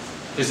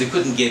 because they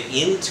couldn't get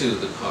into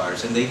the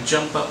cars, and they'd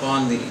jump up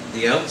on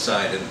the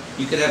outside, and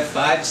you could have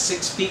 5,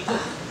 6 people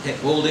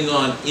holding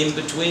on in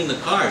between the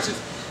cars.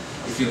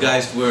 If you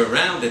guys were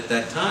around at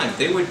that time,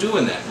 they were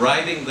doing that,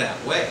 riding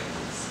that way.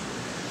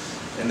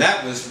 And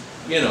that was,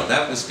 you know,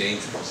 that was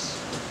dangerous.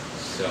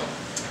 So.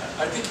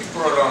 I think you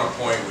brought on a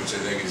point which I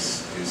think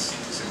is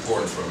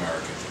important for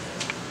America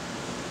today,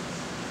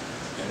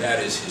 and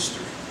that is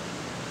history.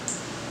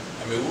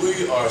 I mean,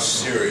 we are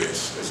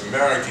serious, as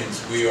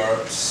Americans, we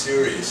are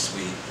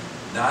seriously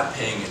not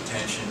paying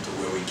attention to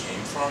where we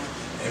came from.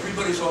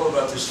 Everybody's all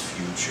about this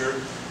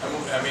future.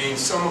 I mean,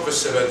 some of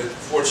us have had the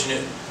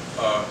fortunate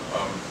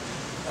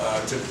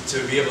to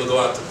be able to go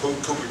out to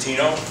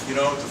Cupertino, you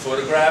know, to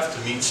photograph,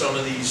 to meet some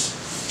of these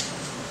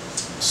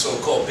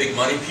so-called big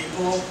money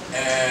people,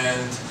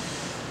 and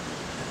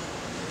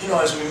you know,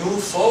 as we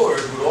move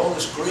forward with all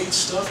this great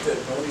stuff,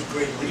 all these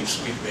great leaps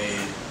we've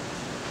made,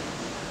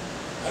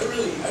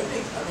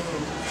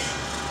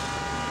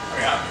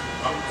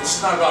 this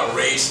is not about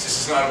race,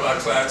 this is not about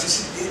class,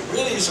 it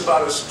really is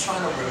about us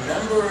trying to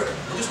remember,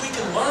 because we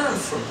can learn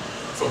from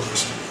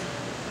history.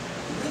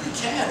 We really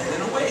can, and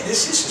in a way,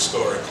 this is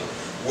historical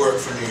work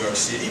for New York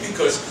City,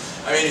 because,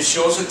 I mean, it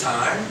shows a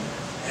time.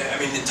 I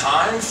mean, the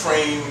time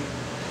frame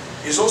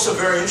is also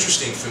very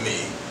interesting for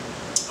me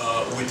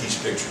with these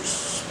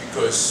pictures,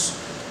 because,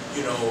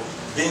 you know,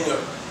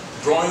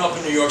 growing up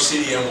in New York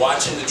City and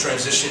watching the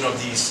transition of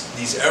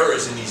these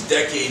eras and these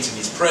decades and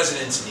these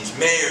presidents and these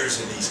mayors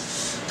and these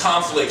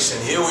conflicts,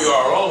 and here we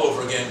are all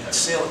over again,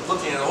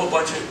 looking at a whole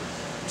bunch of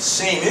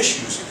same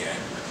issues again.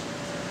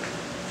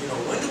 You know,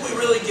 when do we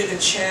really get a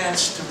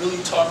chance to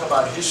really talk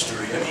about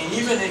history? I mean,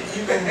 even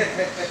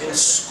in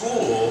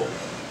schools,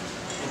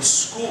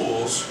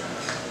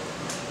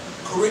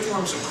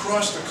 curriculums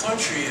across the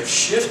country have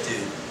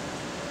shifted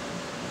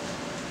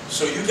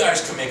so you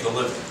guys can make a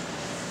living.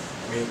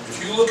 I mean, if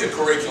you look at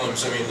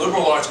curriculums, I mean,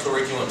 liberal arts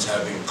curriculums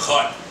have been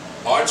cut.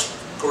 Arts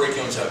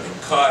curriculums have been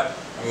cut.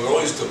 I mean, we're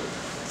always the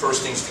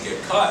first things to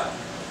get cut,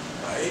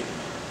 right?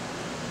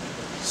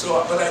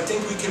 So, but I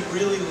think we can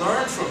really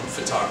learn from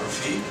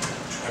photography.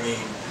 I mean,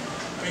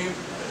 you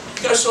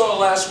guys saw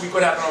last week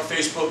what happened on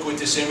Facebook with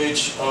this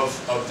image of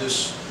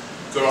this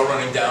girl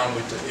running down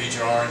with the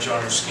Agent Orange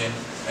on her skin,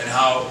 and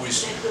how it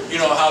was, you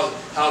know,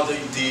 how the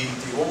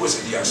what was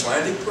it, the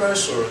Icelandic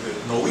press or the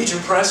Norwegian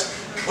press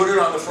put it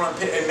on the front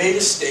page and made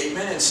a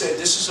statement and said,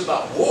 this is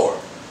about war.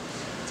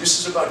 This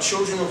is about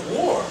children of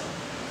war.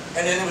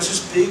 And then it was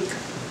this big,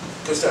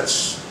 because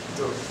that's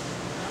the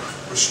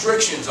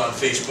restrictions on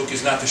Facebook,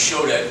 is not to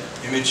show that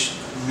image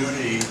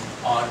nudity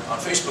on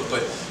Facebook,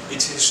 but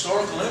it's a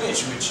historical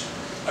image, which,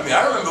 I mean,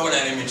 I remember when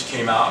that image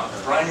came out.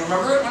 Brian, you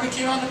remember it when it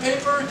came out in the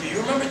paper? Do you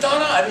remember,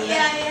 Donna? I mean,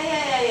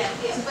 Yeah.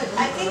 But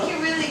I think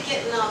you're really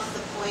getting off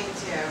the point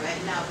here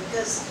right now,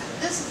 because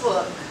this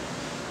book,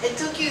 it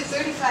took you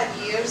 35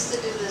 years to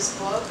do this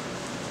book,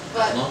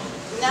 but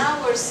now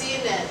we're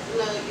seeing it.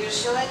 You know, you're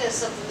showing us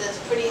something that's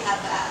pretty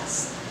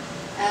half-assed,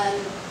 and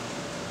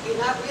you're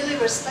not really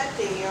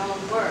respecting your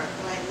own work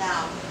right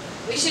now.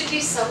 We should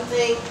be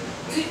something.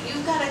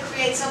 You've got to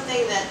create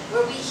something that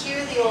where we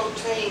hear the old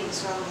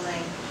trains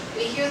rumbling,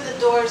 we hear the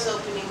doors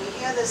opening, we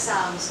hear the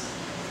sounds,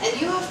 and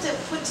you have to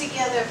put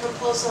together a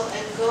proposal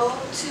and go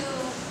to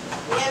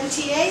the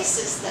MTA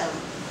system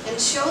and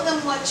show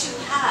them what you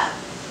have.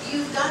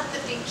 You've got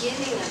the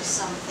beginning of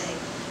something,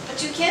 but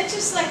you can't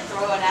just like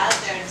throw it out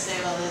there and say,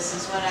 well, this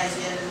is what I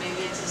did, and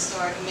maybe it's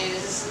historic, and maybe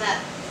this and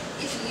that.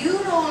 If you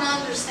don't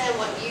understand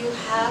what you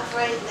have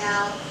right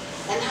now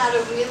and how to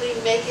really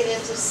make it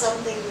into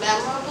something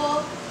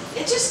memorable,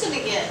 it's just going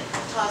to get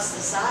tossed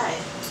aside.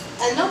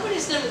 And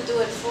nobody's going to do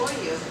it for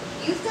you.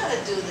 You've got to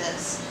do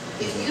this.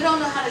 If you don't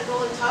know how to go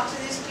and talk to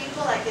these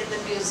people, like in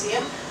the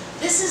museum,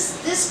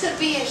 This could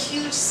be a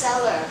huge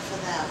seller for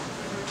them.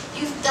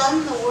 You've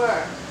done the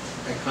work,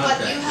 but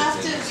you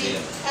have to be,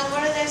 and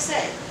what did they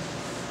say?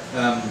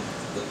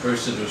 The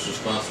person who's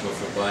responsible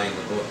for buying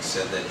the book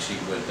said that she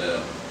would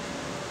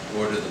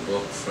order the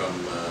book from,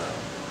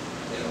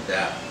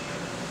 DAP.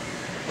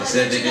 They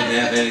said they didn't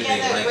have anything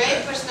like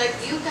Great that.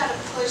 perspective. You've got to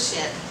push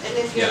it, and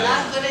if you're Yeah.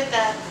 not good at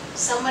that,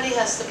 somebody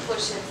has to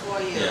push it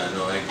for you. Yeah,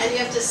 no, I And you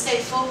have to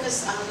stay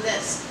focused on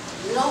this.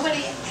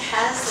 Nobody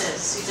has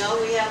this,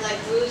 we have like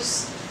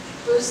Bruce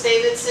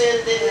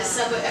Davidson did his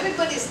subway,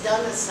 everybody's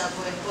done a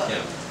subway book.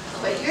 Yeah.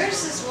 But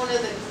yours is one of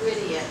the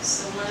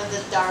grittiest and one of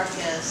the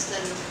darkest,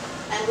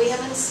 and we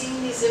haven't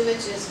seen these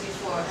images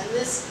before. And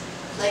this,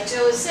 like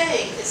Joe was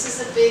saying, this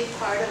is a big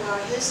part of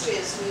our history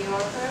as New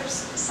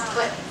Yorkers,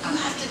 but you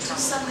have to do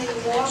something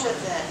more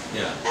with it.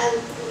 Yeah.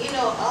 And,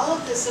 all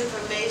of this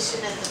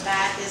information at the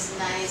back is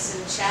nice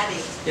and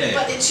chatty, Yeah, yeah.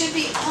 but it should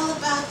be all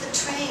about the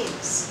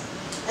trains.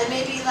 And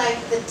maybe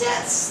like the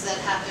deaths that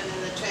happened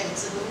in the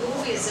trains and the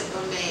movies that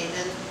were made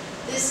and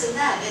this and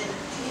that. And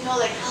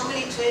like how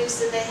many trains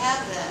did they have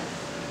then?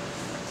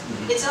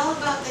 It's all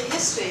about the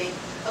history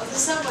of the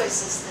subway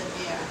system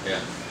here.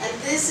 Yeah. And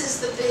this is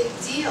the big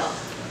deal.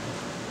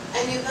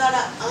 And you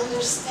gotta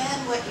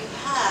understand what you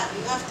have.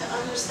 You have to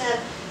understand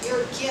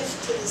your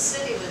gift to the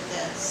city with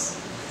this.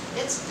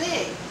 It's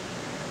big.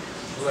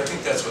 Well, I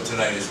think that's what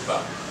tonight is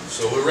about.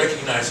 So we're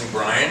recognizing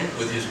Brian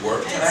with his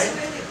work tonight,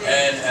 really big.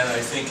 and I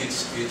think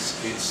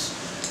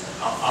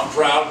I'm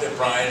proud that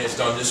Brian has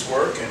done this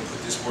work and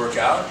put this work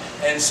out.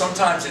 And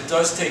sometimes it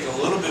does take a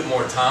little bit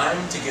more time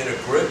to get a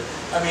grip.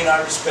 I mean,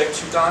 I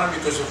respect you, Donna,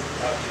 because of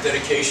the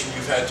dedication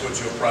you've had towards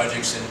your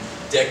projects and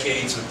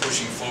decades of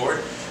pushing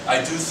forward. I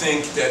do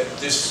think that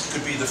this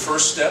could be the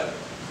first step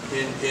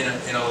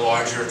in a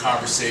larger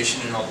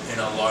conversation, in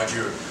a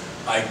larger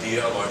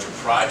idea, a larger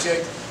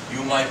project.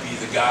 You might be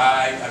the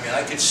guy. I mean,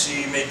 I could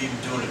see maybe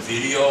doing a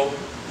video,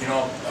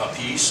 a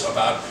piece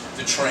about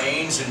the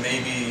trains, and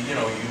maybe, you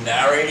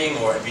narrating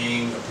or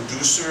being a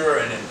producer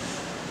and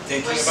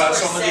thinking about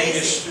some of the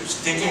history,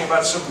 thinking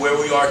about where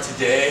we are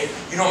today.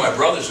 My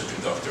brother's a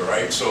conductor,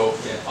 right? So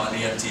on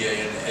the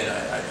MTA, and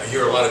I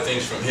hear a lot of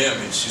things from him.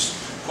 It's just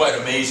quite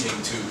amazing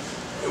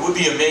it would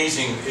be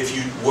amazing if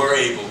you were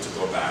able to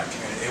go back.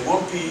 And it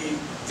won't be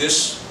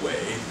this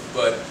way,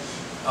 but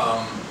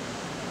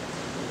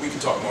we can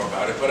talk more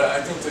about it, but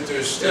I think that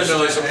there's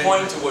a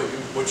point to what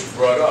you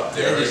brought up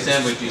there. I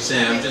understand what you're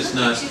saying. I'm just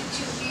not.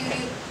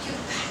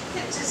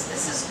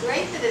 This is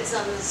great that it's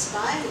on the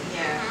spine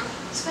here.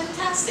 It's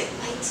fantastic.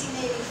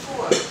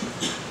 1984.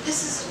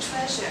 This is a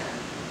treasure.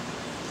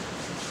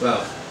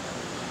 Well,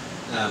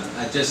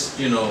 I just,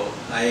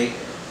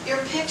 Your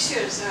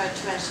pictures are a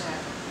treasure.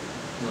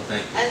 Well,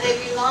 thank you. And they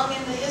belong in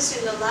the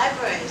history, in the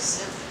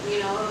libraries, New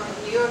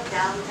York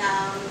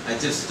downtown. I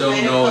just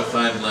don't know if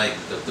I'm like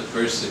the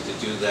person to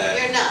do that.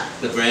 You're not.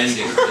 The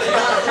branding thing.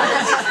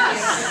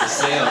 The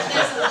sales.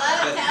 There's a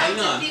lot of But hang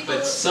talented on, people but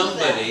who do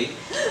somebody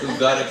who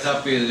got a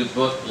copy of the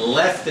book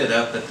left it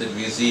up at the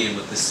museum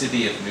of the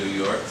city of New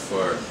York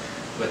for,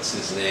 what's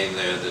his name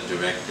there, the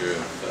director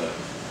of, The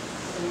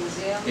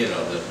museum? Yeah.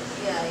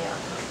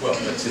 well,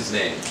 what's his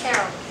name?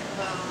 Carol.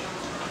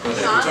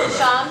 Whatever.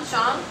 Sean?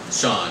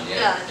 Sean,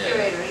 Yeah,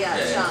 curator,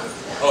 Sean.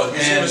 Oh, the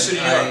Museum And of City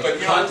of New York, but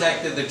I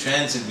contacted the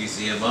Transit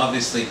Museum,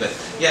 obviously, but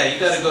yeah, you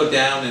gotta go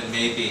down and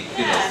maybe,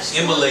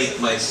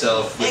 immolate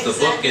myself with the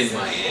book in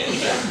my hand.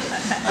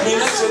 I mean,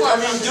 that's it. I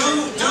mean, do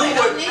You don't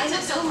what, need to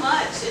do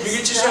much.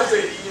 you just have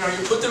to, you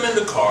put them in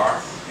the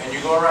car, and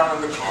you go around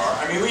in the car.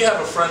 I mean, we have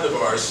a friend of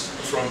ours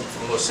from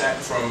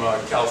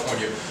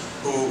California,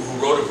 who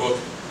wrote a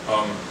book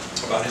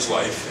about his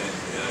life, and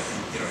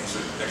he's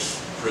an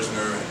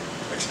ex-prisoner and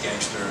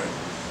ex-gangster and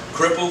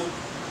crippled,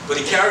 but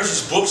he carries his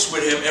books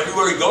with him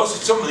everywhere he goes.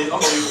 It's unbelievable.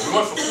 We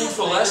went for Food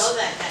for Less, I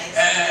know that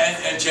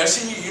guy. and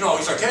Jesse, he's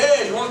like,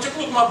 hey, you want to take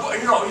a look at my book?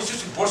 He's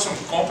just bought some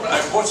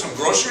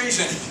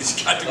groceries, and he's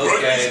got the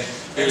groceries,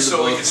 and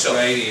so we can sell.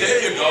 Right here.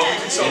 There you go. We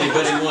can sell.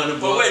 Anybody want a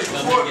book? But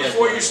wait,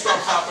 before you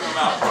start popping them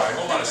out, Brian,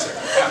 hold on a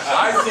second.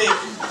 I think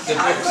The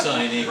book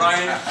signing.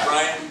 Brian,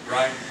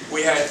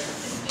 we had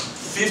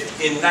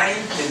in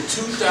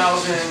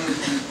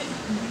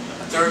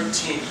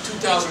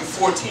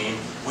 2014,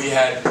 we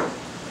had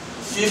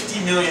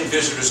 50 million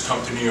visitors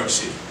come to New York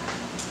City.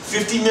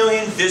 50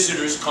 million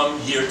visitors come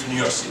here to New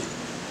York City.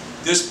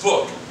 This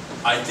book,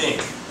 I think,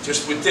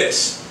 just with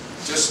this,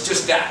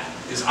 just that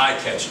is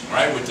eye-catching,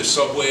 right? With the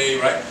subway,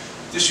 right?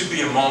 This should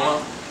be a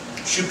MoMA,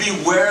 should be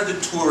where the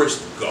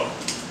tourists go,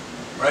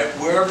 right?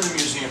 Wherever the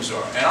museums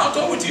are. And I'll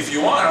go with you if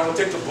you want. I will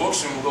take the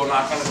books and we'll go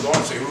knock on the door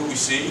and say, who do we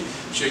see?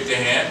 Shake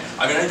their hand.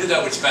 I mean, I did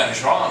that with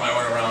Spanish Harlem. I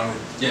went around and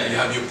you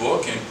have your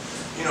book, and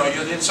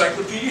you're the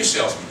encyclopedia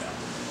salesman now.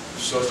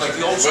 So it's like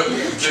the old school. Do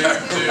you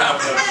have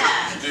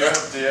the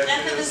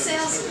And for the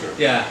salesman.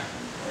 Yeah.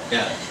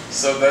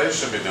 So they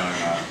should be doing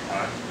that,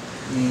 right?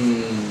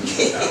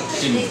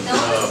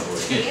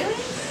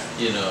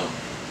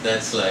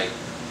 That's like,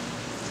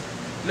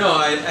 no,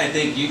 I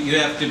think you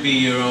have to be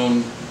your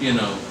own, you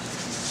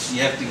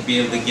have to be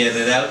able to get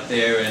it out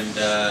there, and,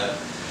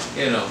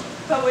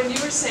 But when you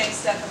were saying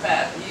stuff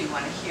about you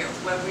want to hear,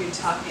 what were you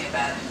talking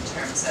about in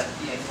terms of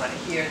you want to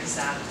hear the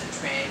sound of the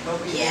train?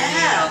 What were you meaning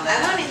Yeah, on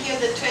that? I want to hear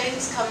the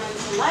trains coming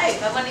to life.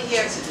 I want to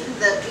hear the,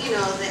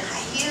 the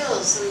high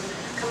heels and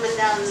coming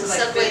down the So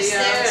like subway videos,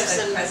 stairs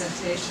like and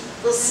presentation.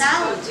 well,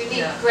 sound. You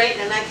need Yeah. great,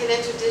 and I can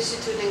introduce you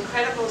to an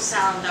incredible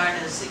sound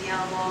artist, a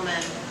young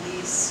woman,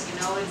 Lise.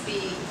 It'd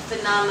be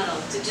phenomenal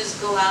to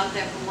just go out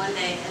there for one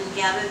day and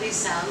gather these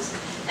sounds,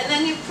 and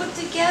then you put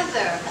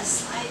together a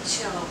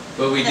slideshow.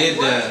 But we that did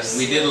works.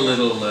 we did a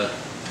little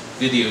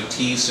video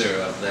teaser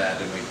of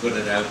that, and we put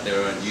it out there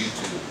on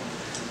YouTube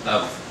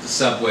of the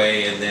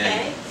subway, and then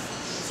Okay,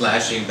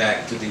 flashing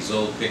back to these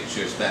old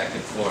pictures back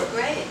and forth.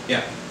 great.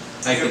 Yeah,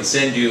 I can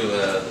send you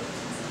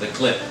the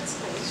clip.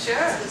 Sure.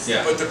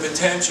 Yeah. But the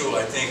potential,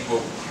 I think,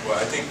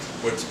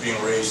 what's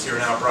being raised here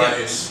now, Brian,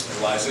 Yeah. is,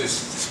 and Liza,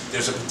 is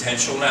there's a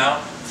potential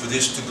now for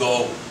this to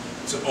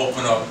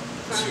open up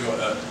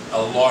to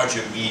a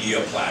larger media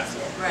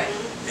platform. Right.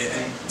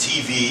 And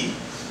TV,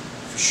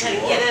 for sure.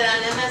 And get it on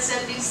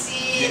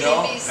MSNBC, You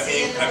know,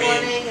 NBC in the I mean-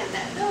 morning, and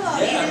that,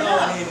 Yeah, eat it no,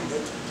 up. I mean,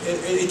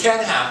 it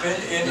can happen,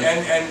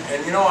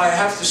 and you know, I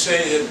have to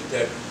say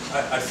that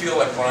I feel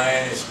like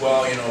Brian is,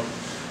 well,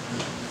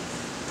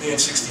 being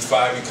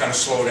 65, you kind of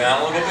slow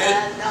down a little bit.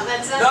 No,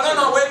 that's not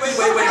No, true. wait.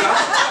 I'm not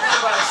talking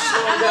about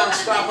slowing down,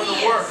 stopping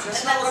the work.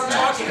 That's not what I'm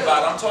talking true.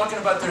 about. I'm talking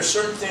about there's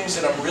certain things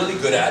that I'm really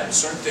good at and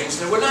certain things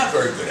that we're not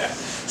very good at.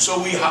 So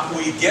we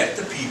get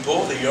the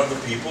people, the younger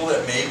people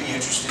that may be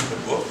interested in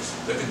the book,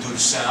 that can do the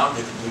sound,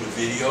 that can do the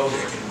video,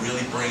 that can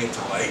really bring it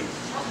to light.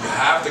 You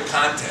have the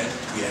content,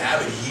 we have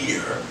it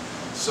here.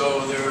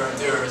 So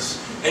there's,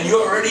 and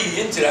you're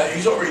already into that.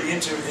 He's already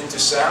into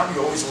sound.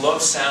 You always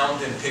love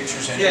sound and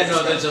pictures and Yeah,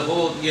 no, there's a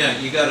whole,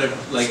 you gotta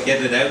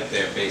get it out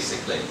there,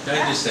 basically. I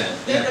understand,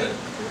 yeah,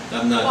 but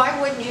I'm not. Why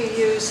wouldn't you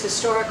use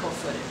historical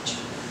footage?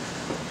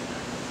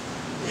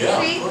 Yeah.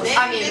 Maybe of course.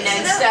 I mean, mix it up,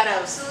 instead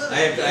of- absolutely.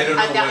 I don't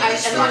know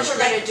what Unless we're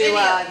going to do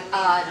a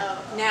Oh.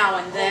 now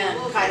and then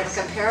kind of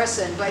a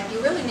comparison, but you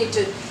really need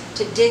to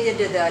dig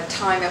into the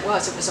time it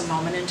was. It was a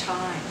moment in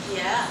time.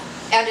 Yeah.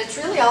 And it's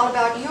really all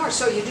about New York.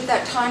 So you do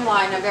that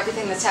timeline of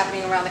everything that's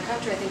happening around the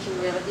country. I think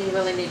you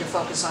really need to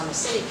focus on the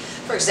city.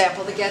 For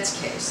example, the Getz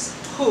case.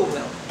 Who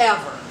will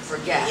ever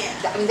forget?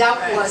 Yeah. I mean, that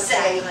Right, was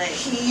exactly. a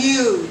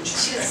huge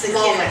Shoots the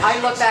moment. kid. I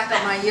look back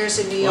on my years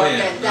in New Oh, York,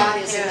 yeah, and no. that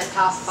is in the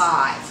top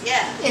 5.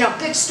 Yeah.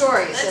 Big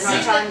stories Let's in our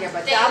see time the here,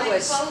 but that Daily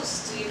was.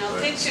 Post,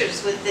 Right.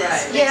 pictures with this.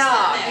 Right. mixed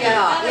Yeah, in there.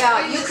 yeah, How to yeah.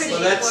 bring You the could- city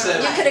Well, that's, more You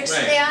alive. could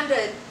expand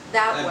it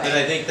that way. But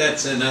I think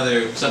that's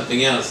another,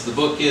 something else. The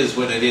book is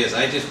what it is.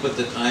 I just put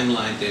the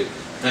timeline to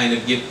kind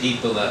of give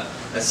people a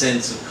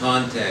sense of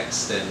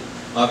context, and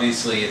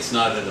obviously it's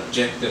not an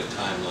objective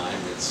timeline.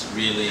 It's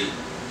really,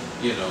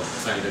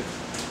 kind of,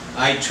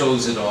 I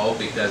chose it all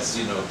because,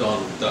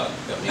 Donald Duck.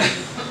 I mean,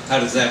 how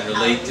does that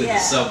relate to yeah. the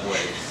subway?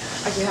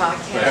 Yeah, I Right,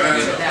 can't And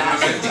answer then-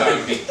 that. and then-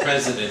 If he could be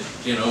president,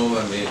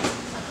 I mean.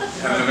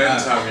 In the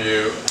meantime,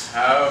 you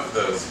have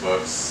those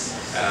books,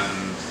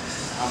 and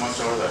how much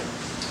are they?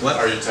 What?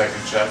 Are you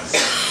taking checks?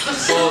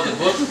 So the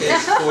book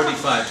is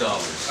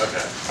 $45.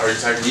 Okay. Are you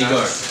taking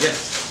Igor, checks?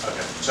 yes,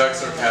 Okay.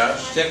 Checks or cash?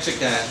 checks are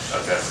cash.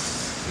 Okay.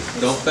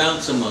 Don't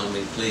bounce them on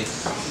me, please.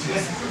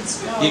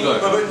 But Igor,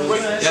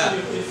 wait, yeah.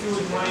 If you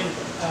would mind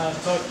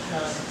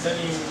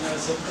telling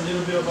us a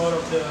little bit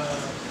about the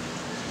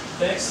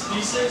text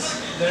pieces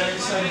that are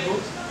inside the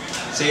book.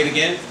 Say it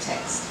again?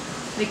 Text.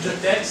 The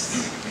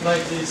text,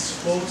 like these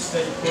quotes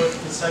that you put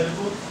inside the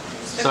book.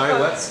 Sorry,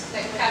 what?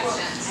 The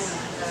captions.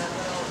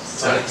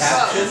 The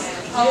caption?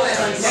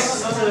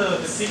 Not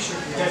the picture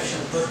caption,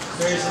 but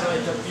there is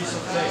like a piece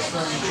of text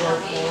from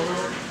George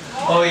Orwell.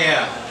 Oh,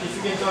 yeah. If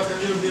you can talk a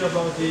little bit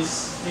about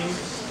these things.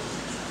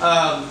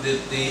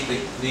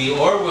 The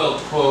Orwell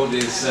quote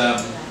is,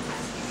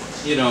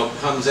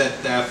 comes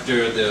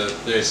after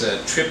there's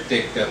a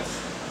triptych of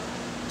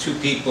two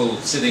people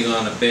sitting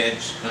on a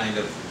bench, kind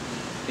of,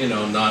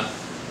 not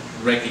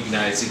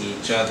recognizing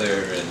each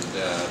other, and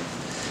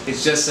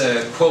it's just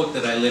a quote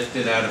that I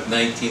lifted out of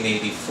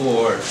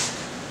 1984.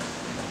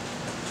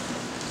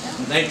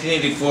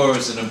 1984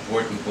 was an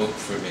important book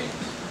for me,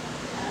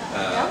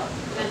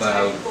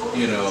 about,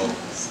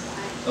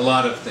 a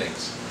lot of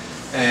things,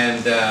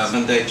 and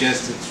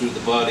undigested through the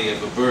body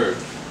of a bird.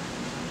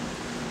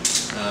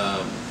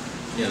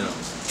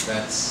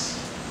 That's,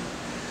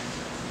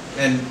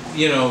 and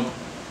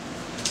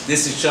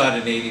this is shot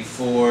in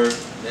 '84,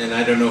 and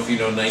I don't know if you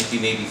know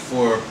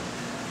 1984,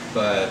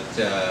 but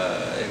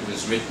it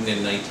was written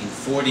in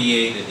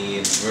 1948, and he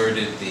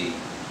inverted the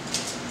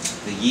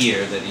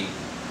year that he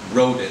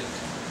wrote it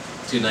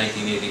to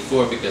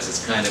 1984 because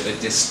it's kind of a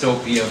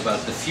dystopia about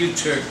the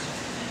future,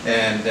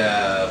 and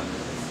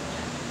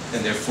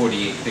there are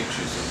 48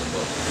 pictures in the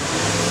book.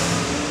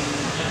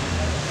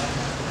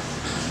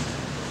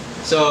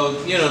 So,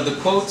 the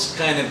quotes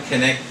kind of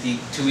connect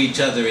to each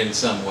other in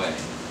some way,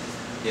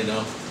 Yeah,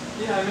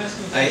 I'm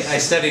asking. I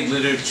studied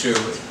literature,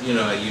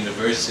 at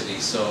university,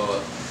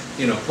 so,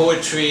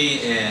 poetry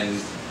and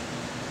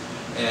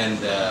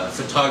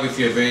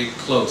photography are very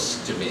close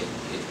to me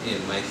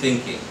in my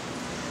thinking.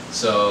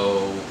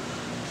 So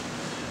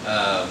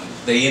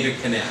they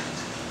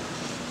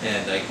interconnect,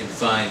 and I can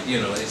find, you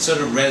know, it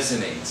sort of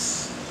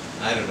resonates.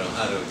 I don't know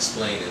how to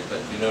explain it,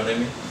 but you know what I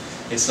mean?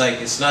 It's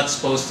like, it's not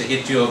supposed to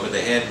hit you over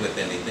the head with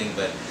anything,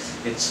 but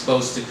it's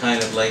supposed to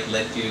kind of like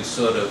let you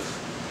sort of,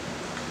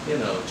 you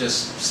know,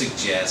 just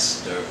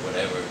suggest or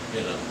whatever,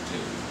 you know, to.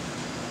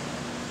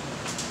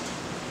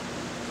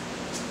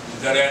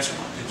 Did that answer?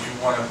 Did you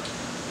want to,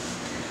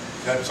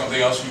 have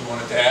something else you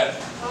wanted to add?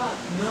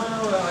 No,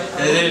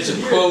 And there's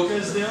a quote,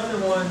 because the other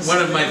ones.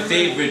 one of my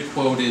favorite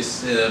quote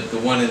is the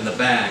one in the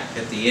back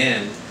at the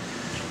end,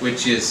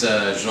 which is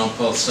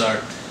Jean-Paul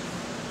Sartre,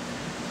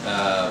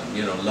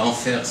 you know,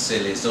 l'enfer c'est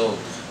les autres,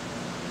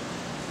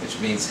 which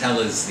means hell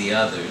is the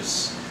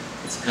others.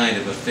 It's kind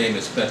of a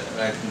famous, but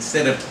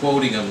instead of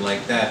quoting him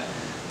like that,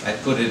 I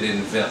put it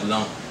in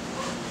Verlan,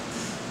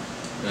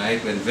 right?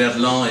 When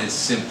Verlan is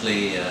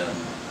simply,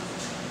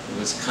 it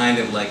was kind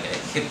of like a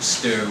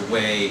hipster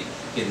way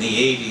in the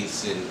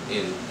 80s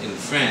in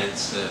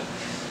France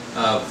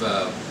of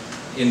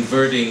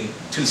inverting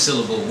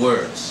two-syllable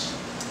words.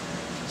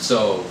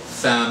 So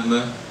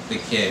femme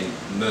became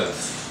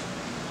meuf.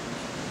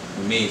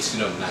 It means,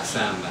 you know, ma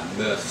femme, ma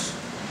meuf,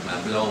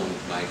 ma blonde,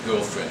 my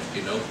girlfriend,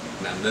 you know,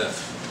 ma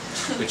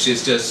meuf, which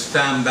is just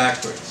femme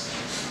backwards.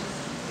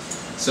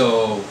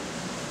 So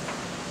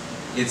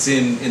it's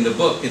in the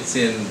book, it's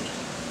in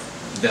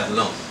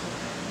Verlan.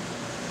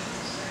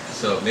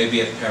 So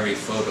maybe at Paris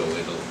Photo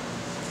it'll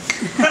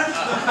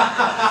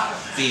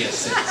be a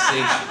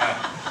sensation.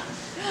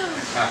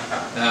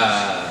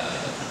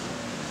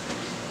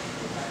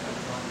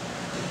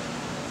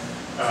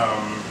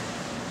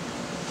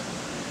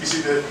 You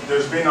see,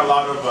 there's been a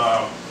lot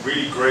of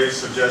really great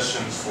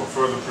suggestions for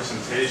further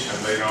presentation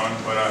later on,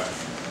 but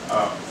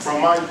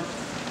from my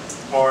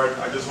part,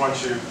 I just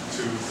want you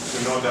to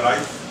know that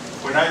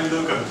when I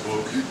look at the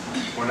book,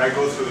 when I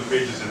go through the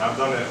pages, and I've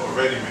done it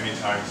already many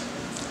times,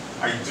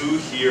 I do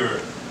hear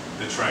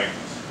the trains,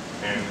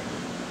 and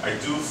I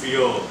do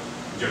feel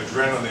the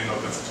adrenaline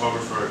of the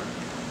photographer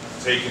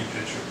taking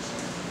pictures,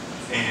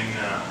 and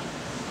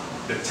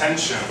the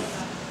tension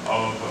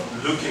of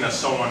looking at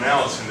someone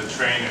else in the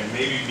train and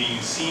maybe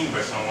being seen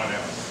by someone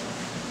else.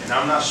 And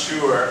I'm not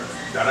sure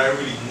that I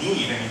really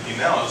need anything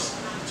else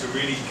to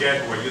really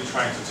get what you're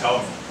trying to tell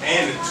me,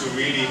 and to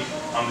really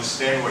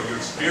understand what your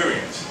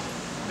experience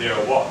there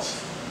was.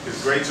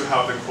 It's great to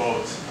have the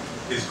quote.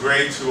 It's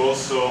great to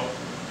also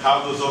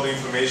have those other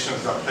information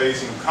that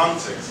plays in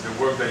context, the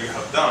work that you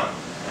have done,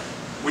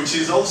 which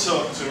is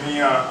also, to me,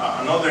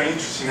 another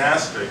interesting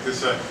aspect.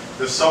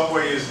 The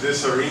subway is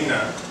this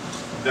arena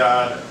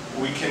that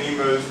we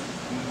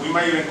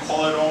might even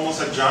call it almost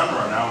a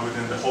genre now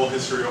within the whole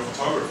history of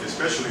photography,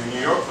 especially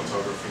New York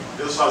photography.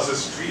 This was a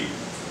street.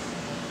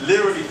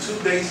 Literally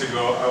 2 days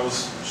ago, I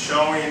was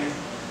showing,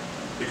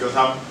 because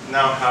I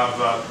now have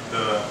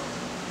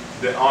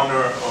the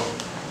honor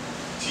of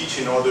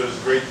teaching others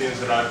great things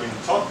that I've been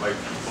taught by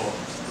people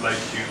like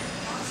you.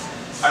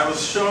 I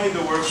was showing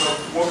the work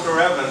of Walker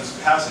Evans'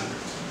 Passengers,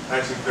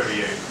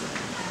 1938.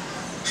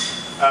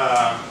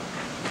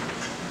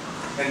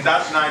 And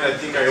that night, I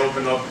think I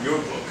opened up your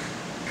book.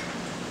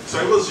 So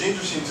it was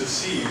interesting to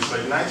see, it's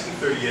like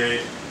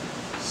 1938,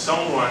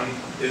 someone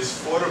is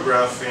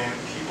photographing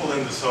people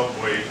in the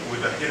subway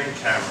with a hidden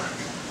camera.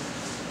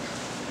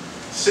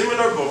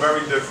 Similar but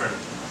very different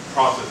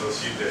process as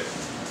you did.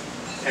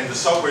 And the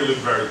subway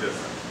looked very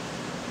different.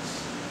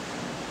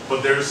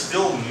 But there's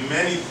still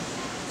many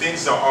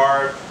things that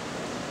are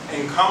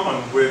in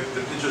common with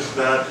the pictures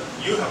that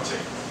you have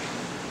taken.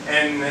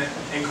 And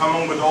in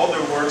common with all the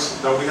works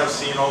that we have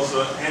seen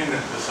also in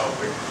the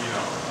subway, you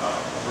know,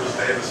 Bruce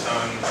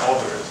Davison,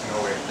 others, in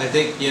a way. I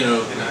think, you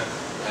know,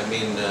 I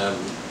mean,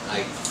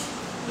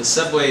 the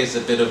subway is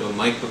a bit of a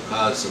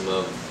microcosm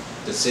of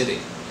the city,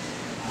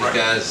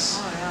 because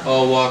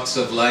all walks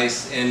of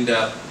life end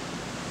up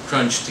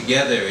crunched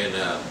together in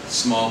a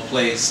small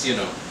place, you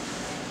know,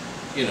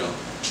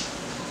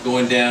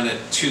 going down a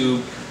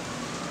tube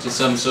to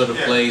some sort of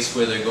place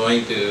where they're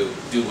going to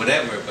do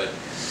whatever. But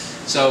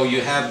so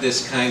you have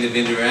this kind of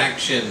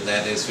interaction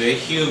that is very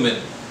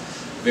human,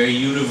 very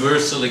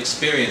universal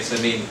experience.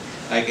 I mean,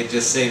 I could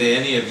just say to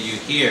any of you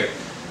here,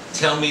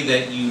 tell me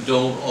that you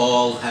don't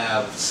all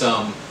have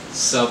some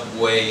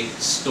subway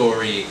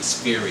story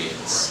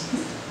experience.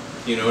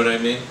 You know what I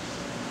mean?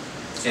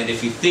 And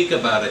if you think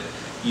about it,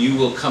 you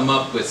will come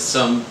up with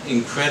some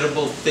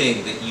incredible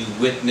thing that you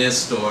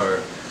witnessed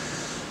or,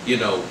 you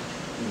know,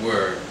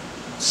 were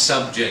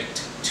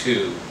subject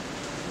to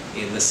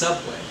in the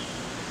subway.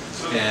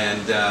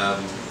 And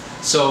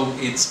so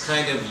it's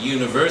kind of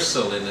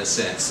universal in a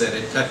sense that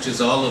it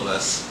touches all of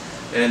us.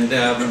 And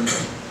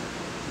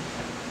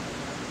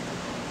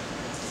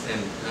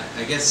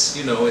I guess,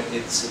 you know,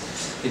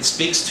 it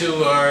speaks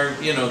to our,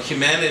 you know,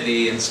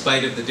 humanity in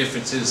spite of the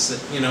differences,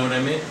 that, you know what I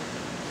mean?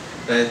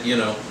 That, you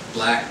know,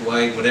 black,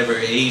 white, whatever,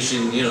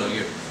 Asian, you know,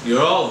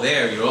 you're all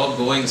there, you're all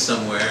going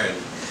somewhere, and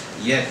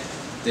yet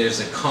there's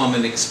a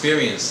common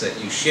experience that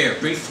you share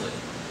briefly.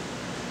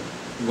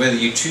 Whether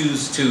you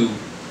choose to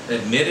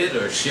admit it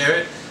or share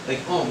it, like,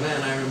 oh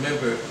man, I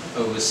remember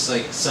it was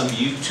like some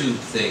YouTube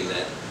thing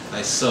that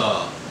I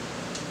saw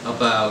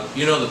about,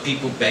 you know, the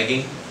people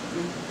begging.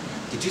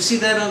 Did you see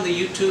that on the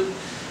YouTube?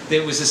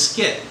 There was a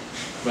skit,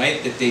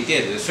 right, that they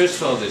did.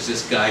 First of all, there's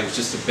this guy who's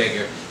just a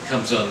beggar,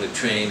 comes on the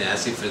train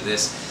asking for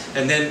this,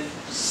 and then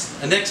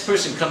the next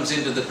person comes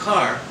into the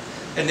car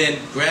and then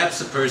grabs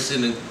the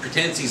person and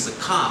pretends he's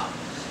the cop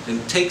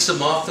and takes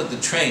him off of the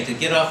train to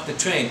get off the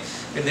train,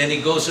 and then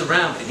he goes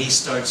around and he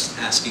starts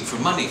asking for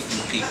money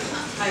from people,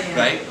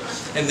 right?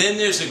 And then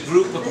there's a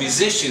group of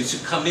musicians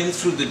who come in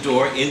through the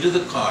door into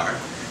the car,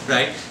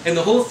 right? And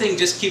the whole thing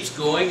just keeps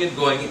going and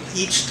going, and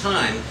each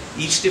time,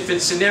 each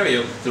different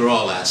scenario, they're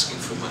all asking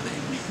for money.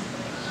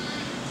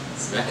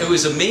 Right? It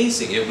was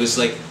amazing. It was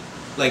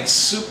like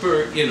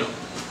super, you know,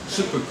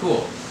 super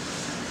cool.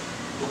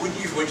 But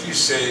would you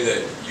say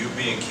that you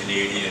being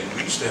Canadian,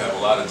 we used to have a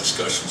lot of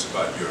discussions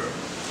about Europe,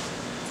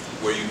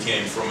 where you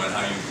came from and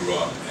how you grew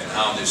up, and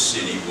how this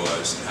city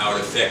was, and how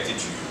it affected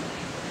you.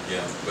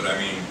 Yeah. But I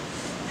mean,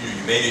 you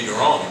made it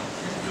your own.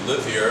 You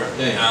live here.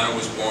 Yeah. Anna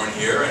was born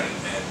here, and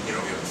you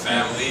know, you have a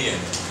family, and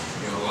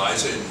you know,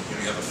 Eliza, and you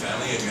know, you have a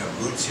family, and you have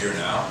roots here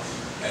now.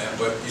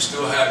 But you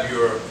still have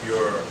your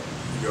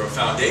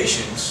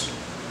foundations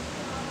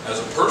as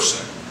a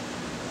person,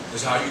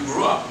 is how you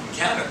grew up in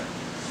Canada.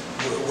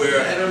 Where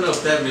I don't know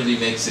if that really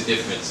makes a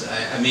difference.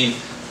 I mean,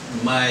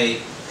 my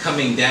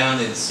coming down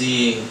and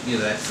seeing, you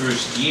know, that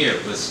first year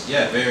was,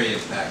 yeah, very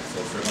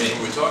impactful for me. That's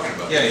what we're talking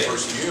about. Yeah, the yeah.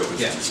 first year was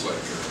Yeah. just like.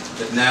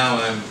 But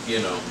now I'm, you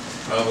know,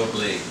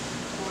 probably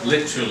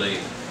literally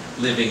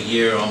living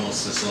here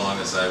almost as long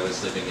as I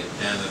was living in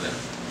Canada.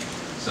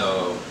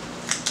 So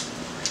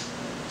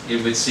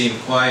it would seem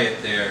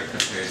quiet there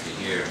compared to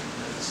here.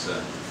 It's,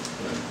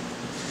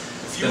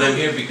 but I'm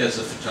here because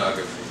of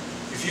photography.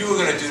 If you were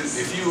going to do,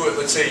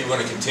 let's say you were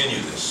going to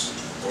continue this,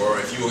 or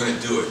if you were going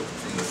to do it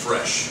from the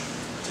fresh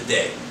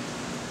today,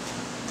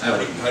 how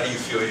do you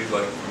feel you'd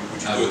like?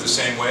 Would you do it the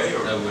same way,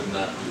 or I would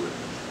not do it.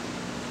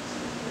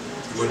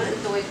 You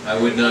wouldn't? I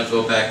would not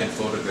go back and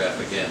photograph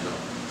again. No,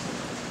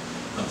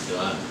 I'm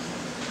done.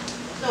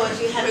 So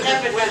if you had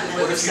never done it.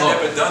 What if you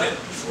never done it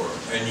before,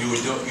 and you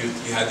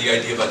had the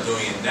idea about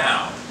doing it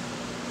now?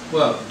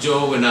 Well,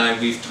 Joe and I,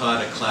 we've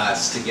taught a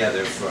class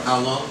together for how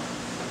long?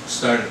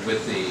 Started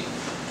with the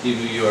New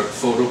York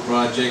photo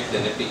project,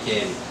 and it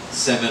became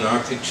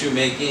seminar picture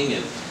making,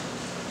 and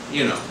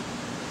you know,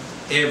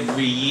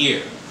 every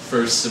year,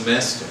 first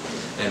semester,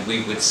 and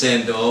we would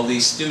send all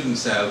these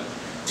students out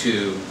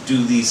to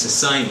do these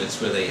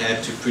assignments where they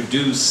had to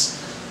produce,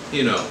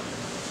 you know,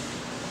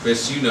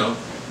 Chris, you know,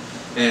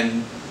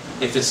 and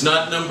if it's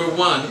not number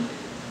one,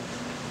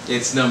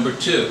 it's number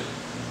two.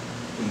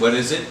 And what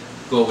is it?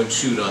 Go and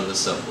shoot on the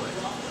subway.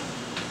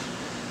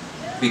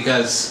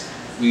 Because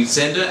we'd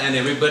send it, and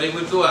everybody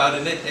would go out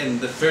in it,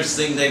 and the first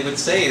thing they would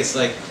say is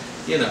like,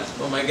 you know,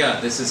 oh my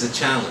God, this is a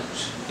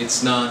challenge.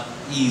 It's not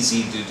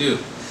easy to do,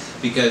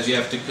 because you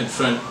have to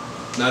confront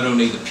not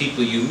only the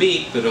people you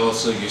meet, but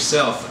also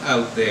yourself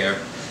out there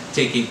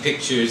taking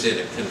pictures in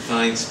a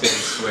confined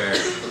space where,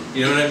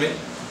 you know what I mean?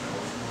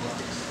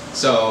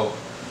 So.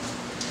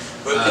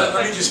 But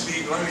let me just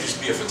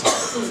be a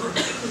photographer for a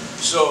minute.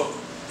 So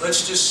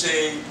let's just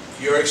say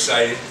you're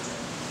excited.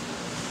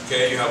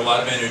 Okay, you have a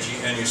lot of energy,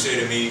 and you say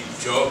to me,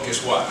 Joe,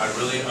 guess what? I'm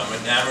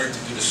enamored to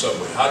do the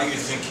subway. How do you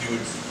think you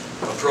would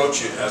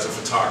approach it as a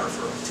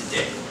photographer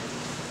today?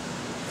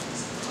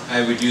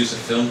 I would use a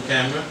film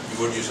camera. You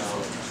would use a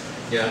film camera?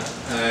 Yeah.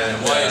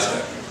 And why is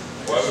that?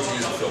 Why would you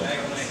use a film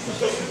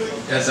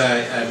camera? Because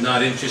I'm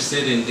not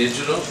interested in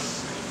digital.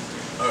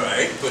 All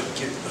right, but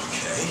okay.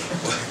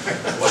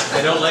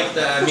 I don't like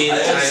the. I mean,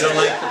 I don't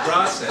like the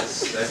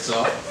process. That's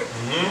all.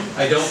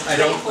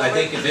 I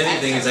think if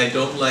anything is I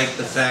don't like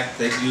the fact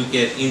that you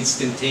get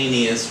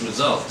instantaneous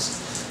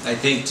results. I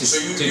think to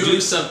do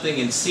something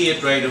and see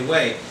it right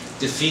away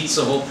defeats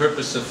the whole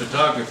purpose of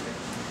photography.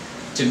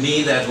 To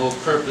me, that whole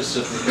purpose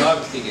of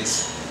photography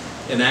is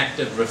an act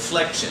of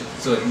reflection.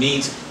 So it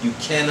means you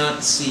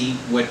cannot see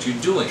what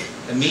you're doing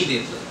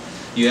immediately.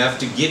 You have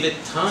to give it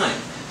time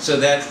so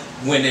that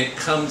when it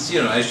comes,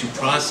 you know, as you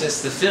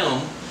process the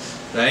film,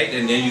 right,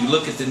 and then you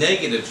look at the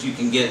negatives, you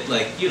can get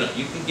like, you know,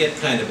 you can get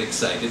kind of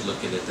excited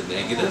looking at the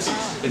negatives,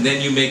 and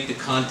then you make the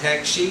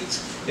contact sheets,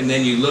 and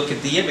then you look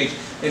at the image,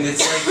 and it's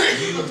like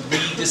you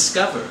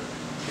rediscover.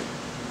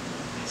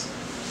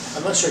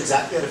 I'm not sure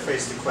exactly how to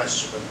phrase the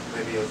question, but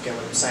maybe you'll get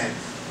what I'm saying.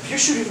 If you're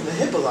shooting from the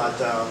hip a lot,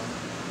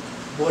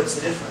 what's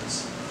the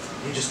difference?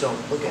 You just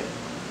don't look at it.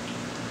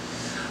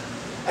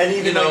 And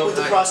even like with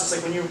the process,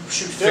 like when you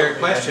shoot film, fair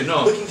question,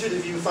 no. Looking through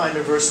the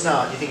viewfinder versus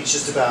not, you think it's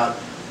just about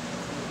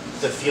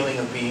the feeling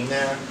of being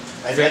there?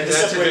 And the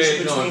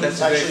separation between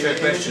actually the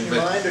image in your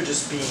mind or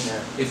just being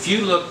there? If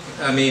you look,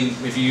 I mean,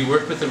 if you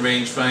work with a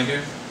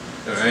rangefinder,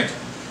 all right,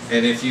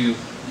 and if you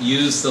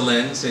use the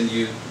lens and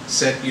you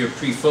set your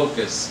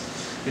pre-focus,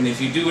 and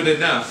if you do it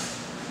enough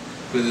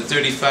with a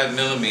 35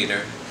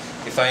 millimeter,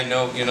 if I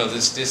know, you know,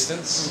 this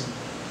distance,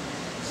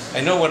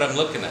 I know what I'm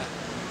looking at.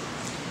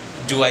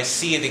 Do I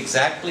see it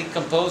exactly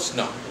composed?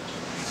 No.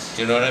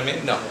 Do you know what I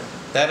mean? No.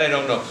 That I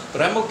don't know,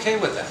 but I'm okay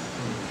with that.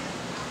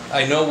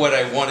 I know what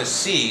I want to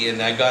see,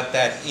 and I got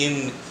that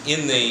in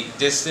the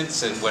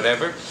distance and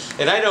whatever.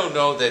 And I don't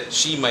know that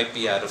she might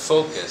be out of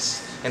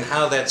focus and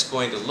how that's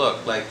going to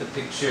look, like the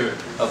picture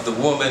of the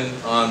woman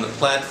on the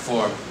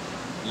platform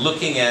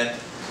looking at,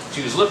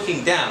 she was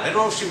looking down. I don't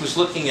know if she was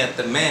looking at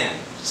the man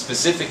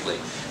specifically,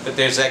 but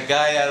there's that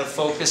guy out of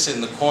focus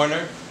in the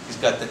corner. He's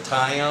got the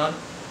tie on.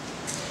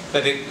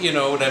 But you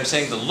know what I'm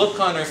saying, the look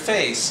on her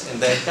face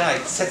and that guy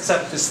sets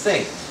up this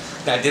thing.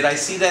 Now, did I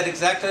see that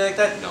exactly like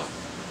that? No.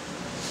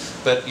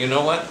 But you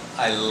know what?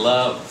 I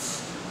love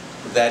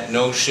that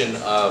notion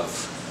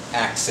of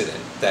accident,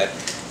 that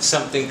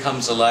something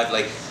comes alive.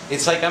 Like,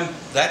 it's like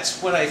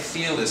that's what I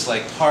feel is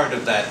like part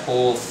of that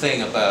whole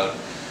thing about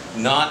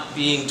not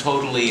being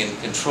totally in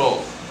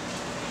control.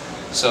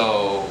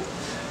 So,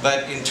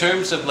 but in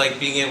terms of like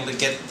being able to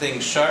get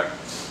things sharp,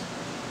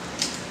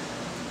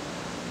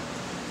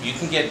 you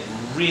can get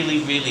really,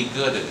 really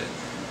good at it.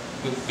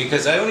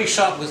 Because I only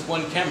shot with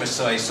one camera,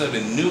 so I sort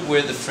of knew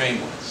where the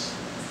frame was,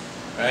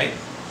 right?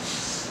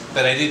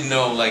 But I didn't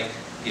know, like,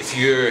 if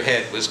your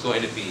head was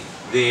going to be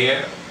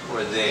there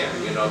or there,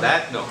 you know,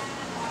 that, no.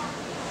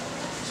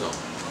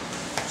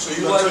 So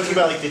you like talking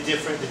about like the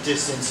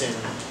distance in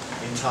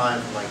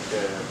time, like the,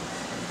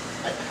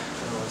 I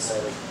don't know what to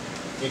say,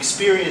 like the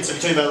experience. Are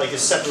you talking about like the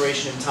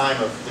separation in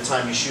time of the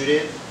time you shoot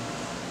it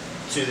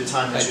to the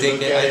time that you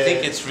look at it? I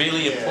think it's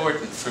really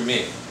important for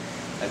me.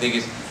 I think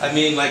it's, I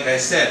mean, like I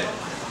said,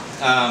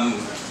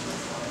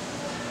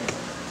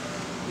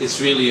 it's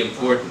really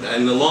important.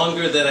 And the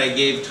longer that I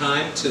gave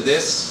time to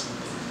this,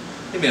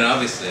 I mean,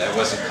 obviously I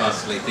wasn't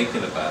constantly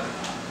thinking about it.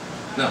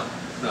 No,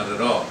 not at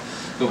all.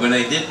 But when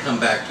I did come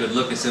back to it,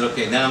 look, I said,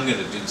 okay, now I'm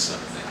going to do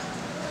something.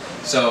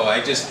 So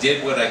I just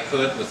did what I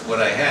could with what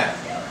I had.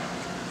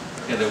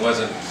 And there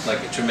wasn't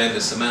like a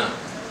tremendous amount.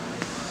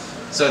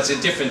 So it's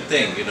a different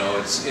thing, you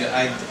know.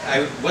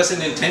 I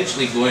wasn't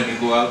intentionally going to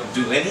go out and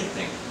do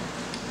anything.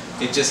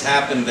 It just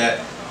happened that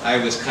I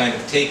was kind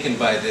of taken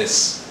by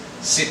this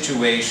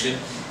situation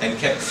and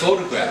kept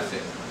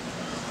photographing.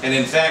 And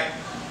in fact,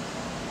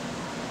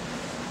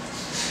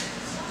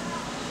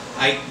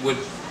 I would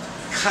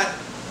cut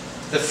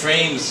the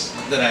frames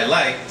that I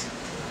liked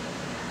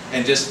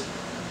and just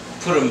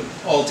put them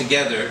all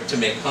together to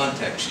make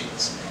contact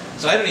sheets.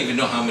 So I don't even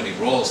know how many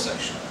rolls I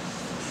shot.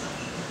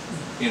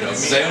 You know,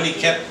 because I only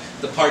kept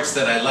the parts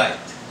that I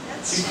liked.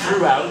 You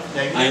threw out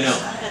negatives? I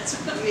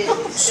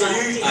know. So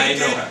you I did,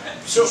 know.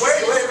 so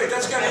wait,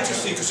 that's kind of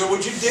interesting. So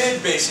what you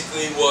did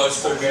basically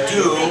was what we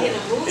do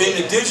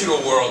in the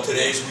digital world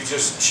today is we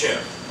just chip.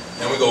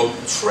 And we go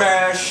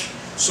trash.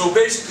 So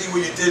basically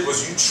what you did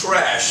was you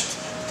trashed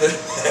the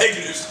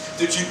negatives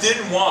that you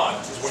didn't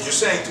want, is what you're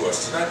saying to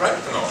us. Is that right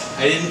or no?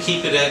 I didn't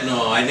keep it at,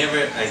 no, I never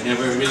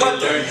really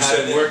learned how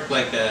to work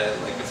like a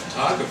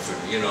photographer,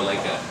 you know, like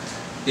a,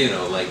 you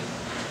know, like,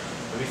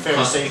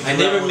 I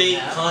never made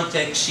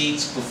contact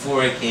sheets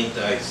before I came to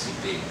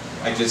ICP.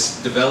 I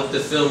just developed the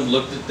film,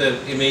 looked at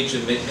the image,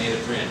 and made a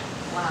print.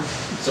 Wow.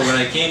 So when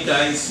I came to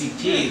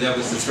ICP, that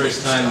was the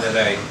first time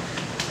that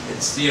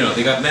you know,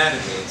 they got mad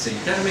at me and said,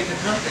 you gotta make a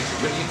contact sheet,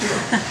 what are you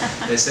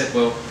doing? I said,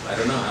 well, I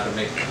don't know how to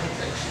make a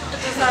contact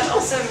sheet. Does that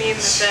also mean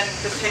that then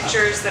the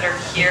pictures that are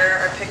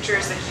here are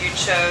pictures that you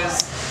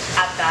chose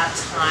at that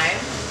time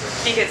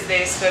because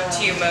they spoke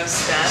to you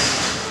most then?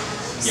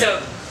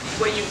 So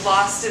what you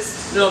lost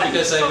is... No,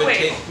 because I would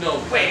take,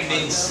 it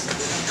means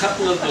a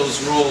couple of those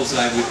roles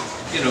I would,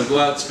 you know, go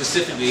out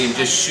specifically and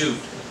just shoot.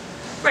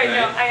 Right,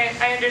 no,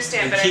 I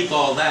understand, and keep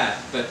all that,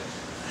 but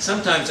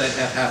sometimes I'd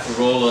have half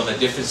a roll on a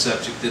different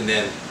subject and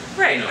then,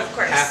 right, you know, of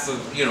course. half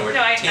of, you know, or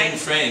 10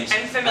 frames.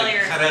 I'm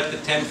familiar. I'd cut out the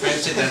 10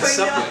 frames in that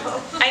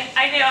subway.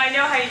 I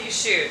know how you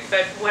shoot,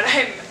 but what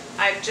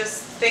I'm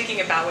just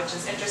thinking about, which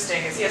is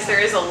interesting, is yes, there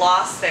is a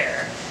loss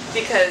there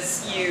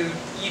because you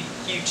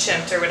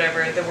chimped or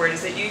whatever the word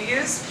is that you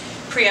used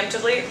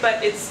preemptively,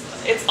 but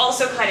it's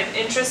also kind of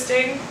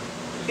interesting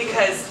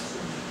because,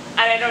 and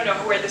I don't know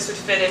where this would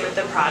fit in with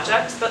the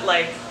project, but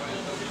like,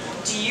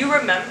 do you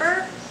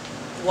remember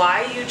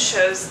why you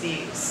chose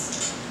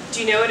these?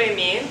 Do you know what I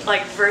mean?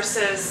 Like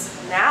versus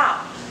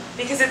now.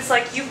 Because it's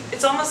like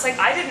it's almost like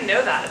I didn't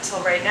know that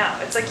until right now.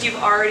 It's like you've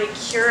already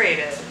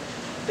curated,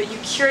 but you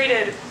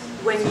curated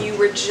when you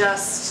were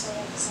just,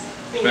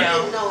 you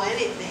know. Didn't know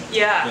anything.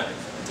 Yeah.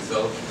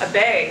 A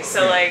bae,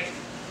 so like.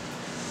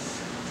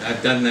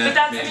 I've done that.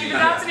 But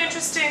that's an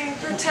interesting,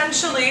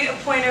 potentially a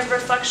point of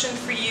reflection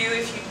for you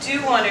if you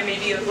do want to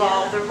maybe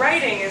evolve the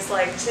writing is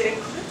like to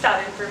include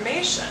that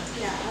information.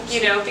 Yeah, absolutely.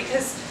 You know,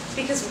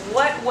 because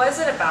what was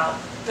it about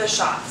the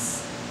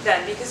shots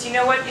then? Because you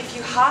know what, if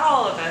you had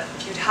all of it,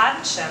 if you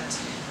hadn't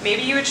chimped,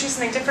 maybe you would choose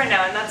something different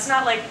now, and that's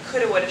not like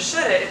coulda, woulda,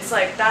 shoulda, it's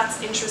like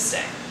that's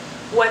interesting.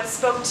 What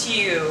spoke to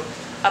you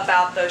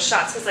about those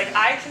shots? Because like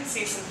I can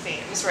see some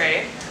themes,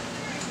 right?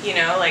 You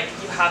know, like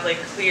you have like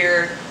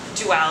clear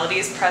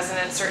dualities present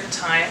at certain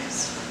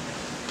times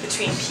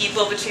between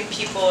people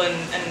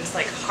and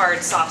like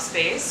hard, soft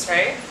space,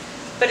 right?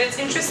 But it's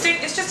interesting,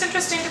 it's just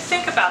interesting to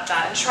think about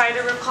that and try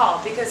to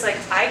recall, because like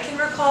I can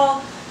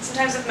recall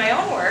sometimes with my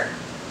own work,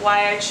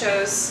 why I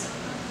chose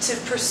to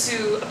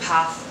pursue a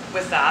path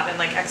with that and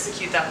like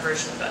execute that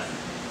version of it.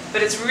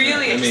 But it's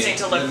really interesting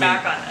to look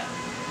back on it.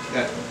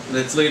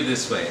 Let's leave it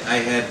this way. I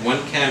had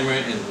one camera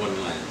and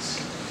one lens.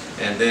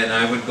 And then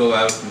I would go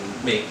out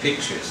and make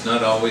pictures,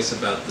 not always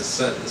about the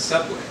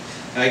subway.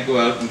 I'd go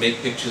out and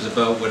make pictures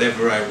about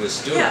whatever I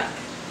was doing,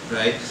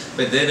 right?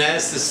 But then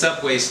as the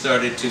subway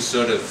started to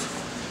sort of,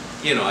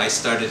 you know, I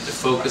started to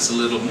focus a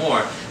little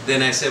more,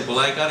 then I said, well,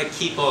 I got to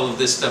keep all of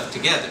this stuff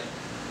together.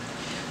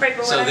 Right,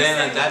 but so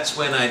then that's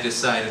when I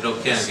decided,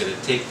 okay, I'm going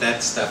to take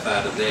that stuff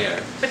out of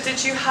there. But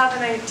did you have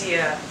an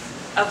idea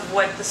of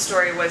what the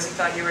story was you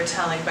thought you were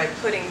telling by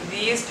putting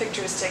these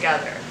pictures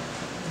together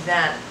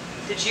then?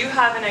 Did you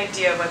have an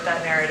idea of what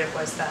that narrative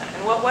was then?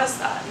 And what was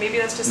that? Maybe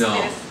that's just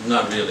no,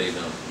 not really,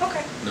 no.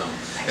 Okay. No.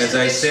 As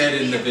I said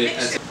in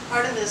the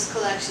part of this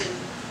collection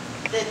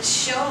that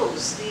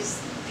shows these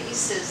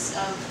pieces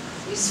of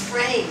these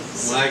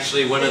frames. Well,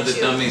 actually, one of the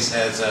dummies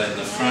has in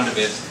the front of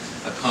it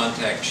a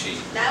contact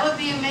sheet. That would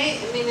be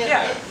amazing. I mean, it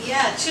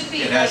should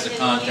be. It has a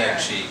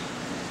contact sheet.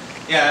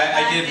 Yeah,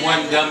 I did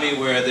one dummy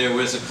where there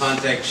was a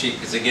contact sheet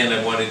because again,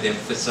 I wanted to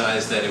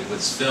emphasize that it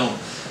was film,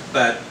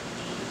 but.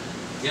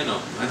 You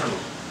know, I don't know.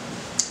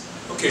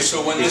 Okay,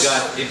 so when it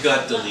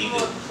got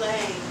deleted.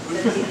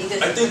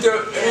 I think there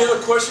are any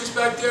other questions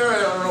back there? I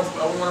don't know.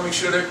 I want to make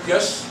sure that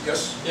yes. Yeah,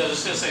 I was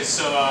just gonna say.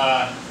 So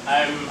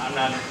I'm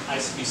not an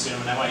ICP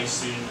student. I'm an NYU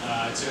student.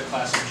 I took a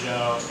class with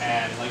Joe,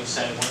 and like you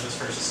said, one of his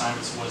first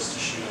assignments was to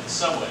shoot on the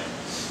subway.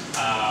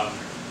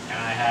 And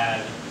I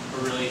had a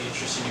really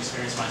interesting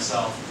experience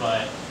myself.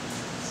 But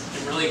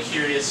I'm really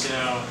curious, you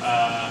know.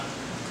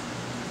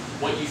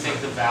 What you think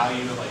the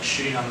value of like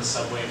shooting on the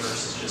subway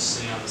versus just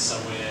sitting on the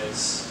subway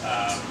is,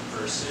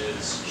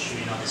 versus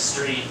shooting on the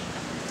street,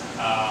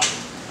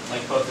 like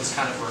both as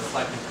kind of a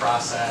reflective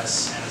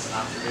process and as an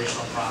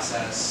observational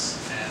process,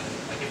 and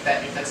like if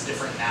that's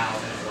different now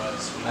than it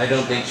was. I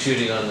don't think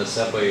shooting on the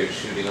subway or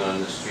shooting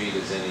on the street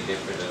is any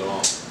different at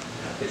all.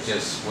 It's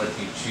just what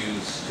you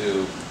choose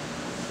to,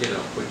 you know,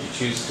 what you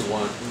choose to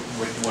what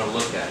you want to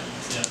look at.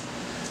 Yeah.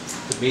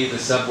 To me, the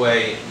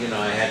subway, you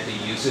know, I had to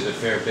use it a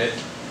fair bit.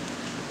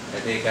 I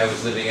think I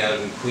was living out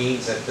in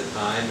Queens at the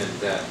time, and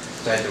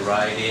so I had to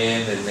ride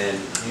in, and then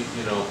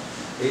you know,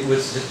 it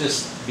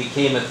just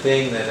became a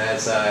thing that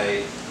as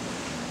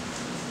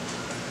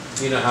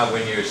you know how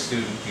when you're a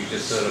student you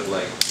just sort of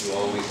like you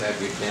always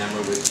have your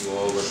camera with you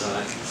all the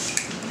time.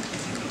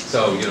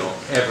 So you know,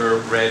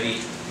 ever ready,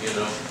 you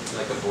know,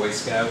 like a Boy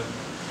Scout.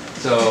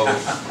 So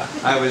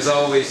I was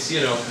always,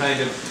 you know,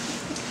 kind of,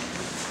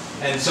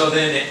 and so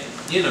then.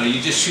 You know, you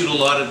just shoot a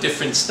lot of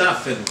different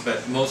stuff,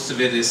 but most of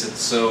it isn't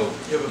so.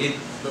 Yeah,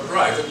 but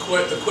right, the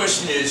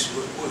question is,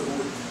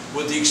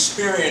 with the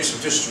experience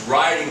of just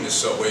riding the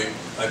subway,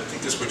 I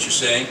think that's what you're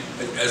saying,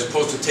 as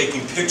opposed to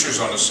taking pictures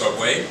on the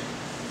subway,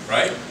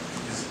 right?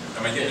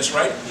 Am I getting this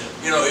right?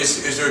 Yeah. You know,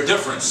 is there a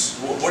difference?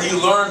 What do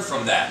you learn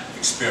from that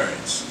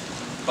experience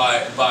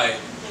by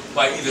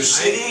either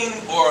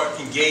sitting or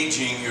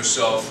engaging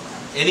yourself?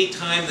 Any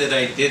time that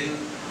I didn't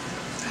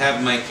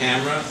have my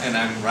camera and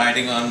I'm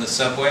riding on the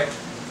subway,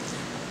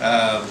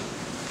 I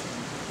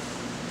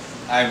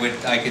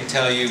could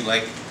tell you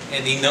like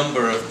any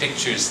number of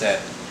pictures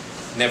that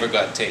never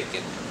got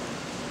taken.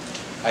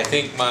 I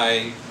think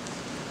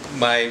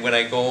when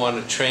I go on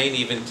a train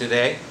even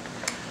today,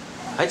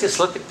 I just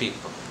look at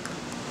people.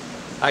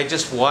 I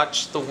just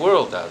watch the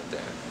world out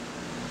there.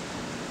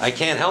 I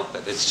can't help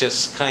it. It's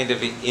just kind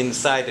of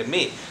inside of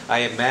me. I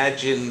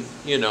imagine,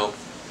 you know,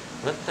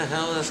 what the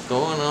hell is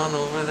going on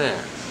over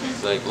there?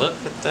 It's like, look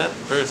at that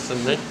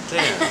person right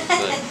there. It's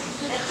like,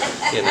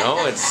 you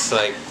know, it's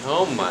like,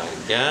 oh my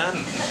God.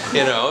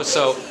 You know,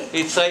 so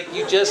it's like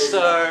you just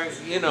are,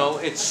 you know,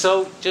 it's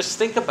so, just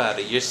think about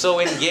it. You're so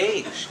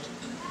engaged.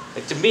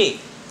 And to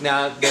me,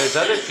 now there's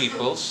other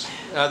people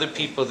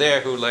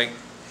there who like,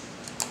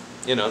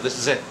 you know, this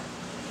is it.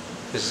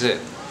 This is it.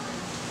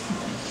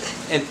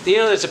 And you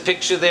know, there's a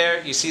picture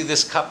there. You see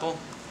this couple?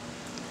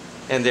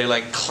 And they're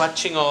like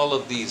clutching all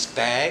of these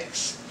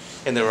bags,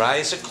 and their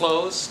eyes are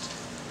closed.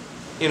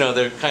 You know,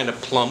 they're kind of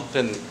plump,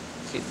 and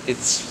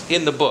it's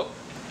in the book.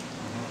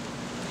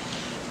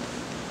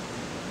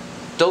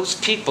 Those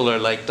people are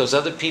like those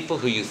other people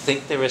who you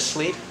think they're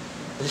asleep.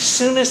 As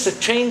soon as the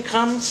train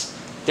comes,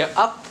 they're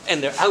up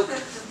and they're out.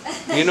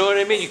 You know what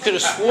I mean? You could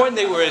have sworn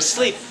they were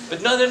asleep,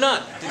 but no, they're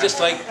not. They're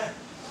just like,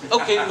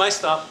 okay, my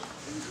stop.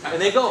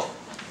 And they go.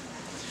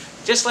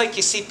 Just like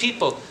you see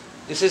people,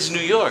 this is New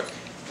York.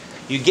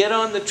 You get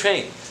on the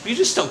train. You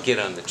just don't get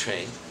on the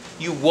train.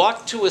 You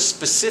walk to a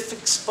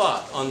specific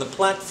spot on the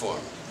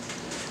platform.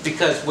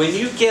 Because when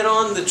you get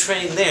on the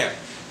train there,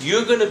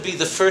 you're going to be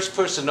the first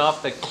person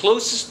off the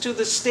closest to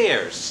the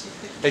stairs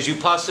as you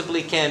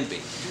possibly can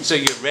be. So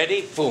you're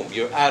ready, boom,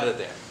 you're out of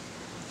there.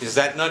 Is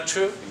that not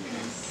true?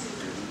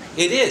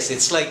 It is.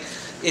 It's like,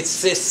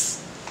 it's this.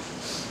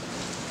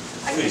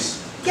 Please.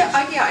 Yeah,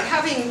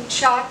 having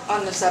shot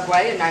on the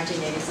subway in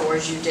 1984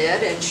 as you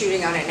did and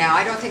shooting on it now,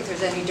 I don't think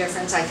there's any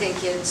difference. I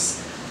think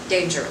it's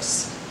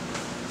dangerous.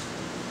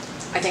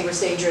 I think it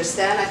was dangerous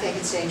then, I think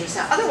it's dangerous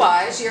now.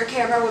 Otherwise, your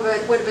camera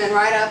would have been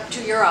right up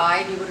to your eye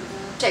and you would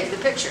have taken the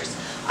pictures.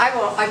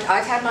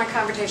 I've had my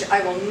confrontation,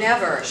 I will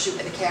never shoot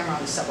with a camera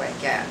on the subway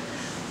again.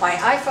 My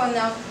iPhone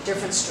though,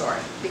 different story,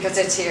 because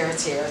it's here,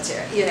 it's here, it's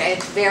here. You know,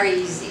 it's very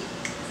easy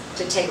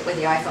to take it with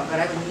the iPhone, but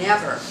I would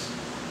never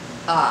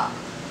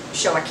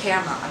show a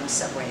camera on the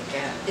subway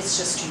again. It's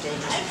just too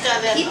dangerous. I've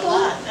done that a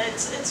lot.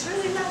 It's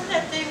really not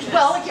that dangerous.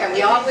 Well, again,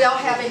 we all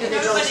have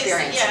individual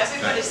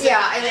experiences.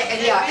 Yeah,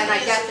 everybody's and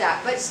I get that.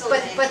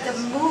 But the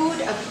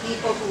mood of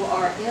people who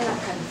are in a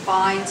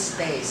confined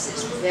space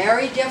is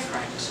very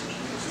different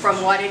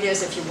from what it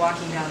is if you're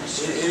walking down the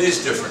street. It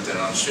is different than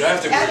on the street. I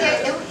have to agree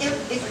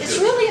with that. It's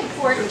really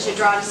important to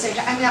draw a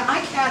distinction. I mean,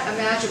 I can't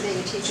imagine being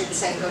a teacher and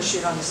saying, go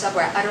shoot on the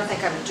subway. I don't think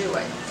I would do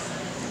it.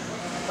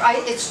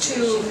 It's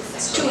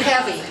too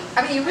heavy.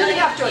 I mean, you really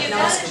have to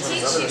acknowledge it.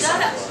 You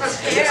gotta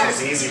prepare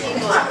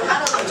people.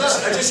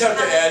 I just have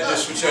to add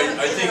this, which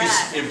I think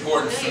is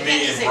important for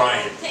me and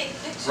Brian.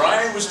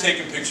 Brian was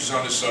taking pictures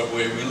on the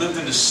subway. We lived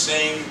in the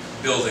same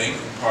building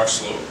in Park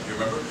Slope, you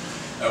remember?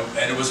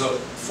 And it was a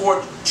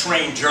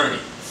 4-train journey,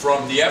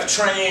 from the F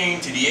train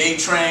to the A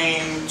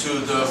train to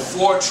the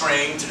 4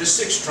 train to the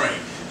 6 train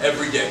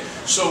every day.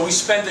 So we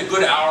spent a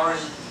good hour and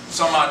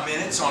some odd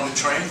minutes on the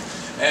train.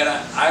 And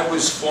I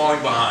was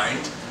falling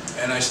behind,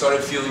 and I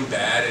started feeling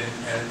bad,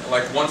 and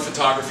like one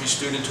photography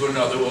student to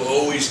another will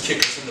always kick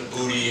us in the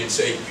booty and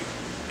say,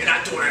 you're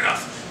not doing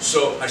enough.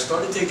 So I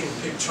started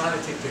trying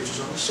to take pictures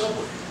on the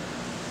subway.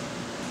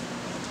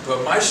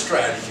 But my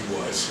strategy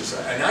was,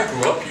 and I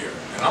grew up here,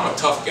 and I'm a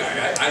tough guy,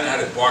 I know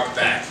how to bark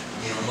back.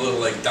 You know, I'm a little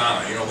like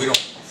Donna, you know, we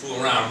don't fool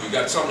around, we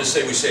got something to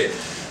say, we say it.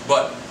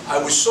 But I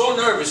was so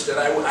nervous that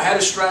I had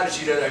a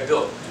strategy that I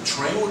built. The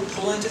train would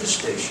pull into the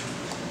station.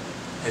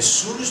 As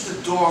soon as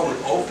the door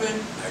would open,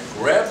 I'd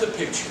grab the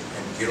picture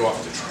and get off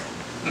the train.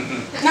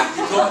 And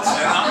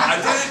I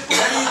did it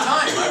many a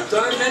time. I've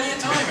done it many a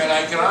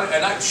time.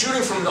 And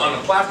shooting from on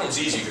the platform is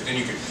easy because then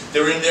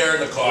they're in there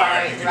in the car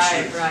and you can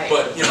shoot. Right.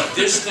 But you know,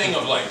 this thing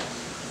of like,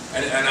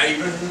 and I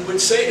even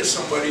would say to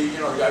somebody, you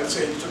know, I would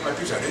say, you took my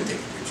picture. I didn't take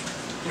a picture.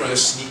 You know, the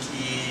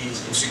sneaky,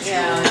 insecure.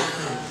 Yeah.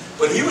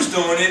 But he was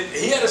doing it.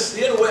 He had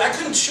a way. I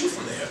couldn't shoot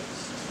from there.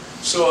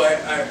 So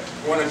I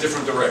went a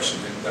different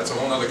direction, and that's a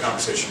whole other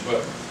conversation.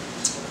 But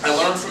I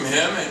learned from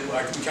him, and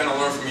I can kind of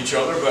learn from each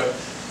other. But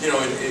you know,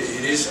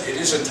 it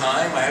is a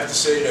time. I have to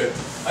say that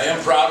I am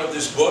proud of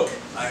this book.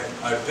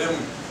 I've been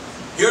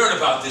hearing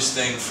about this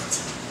thing,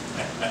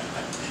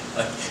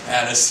 like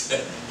Anna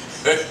said,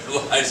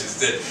 Eliza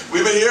said.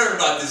 We've been hearing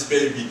about this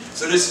baby,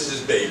 so this is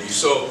his baby.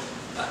 So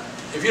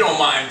if you don't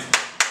mind.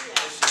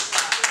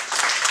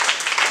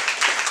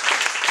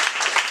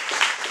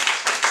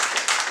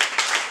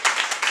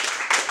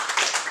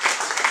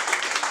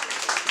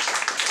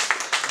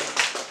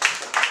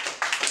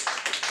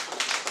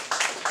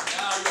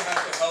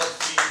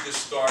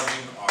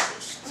 Starving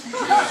artist.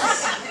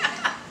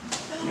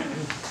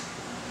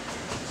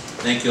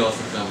 Thank you all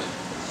for coming.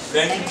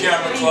 Thank you,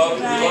 Camera Club.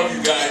 We love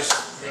you guys.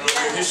 You know,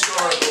 you're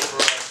historical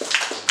for us.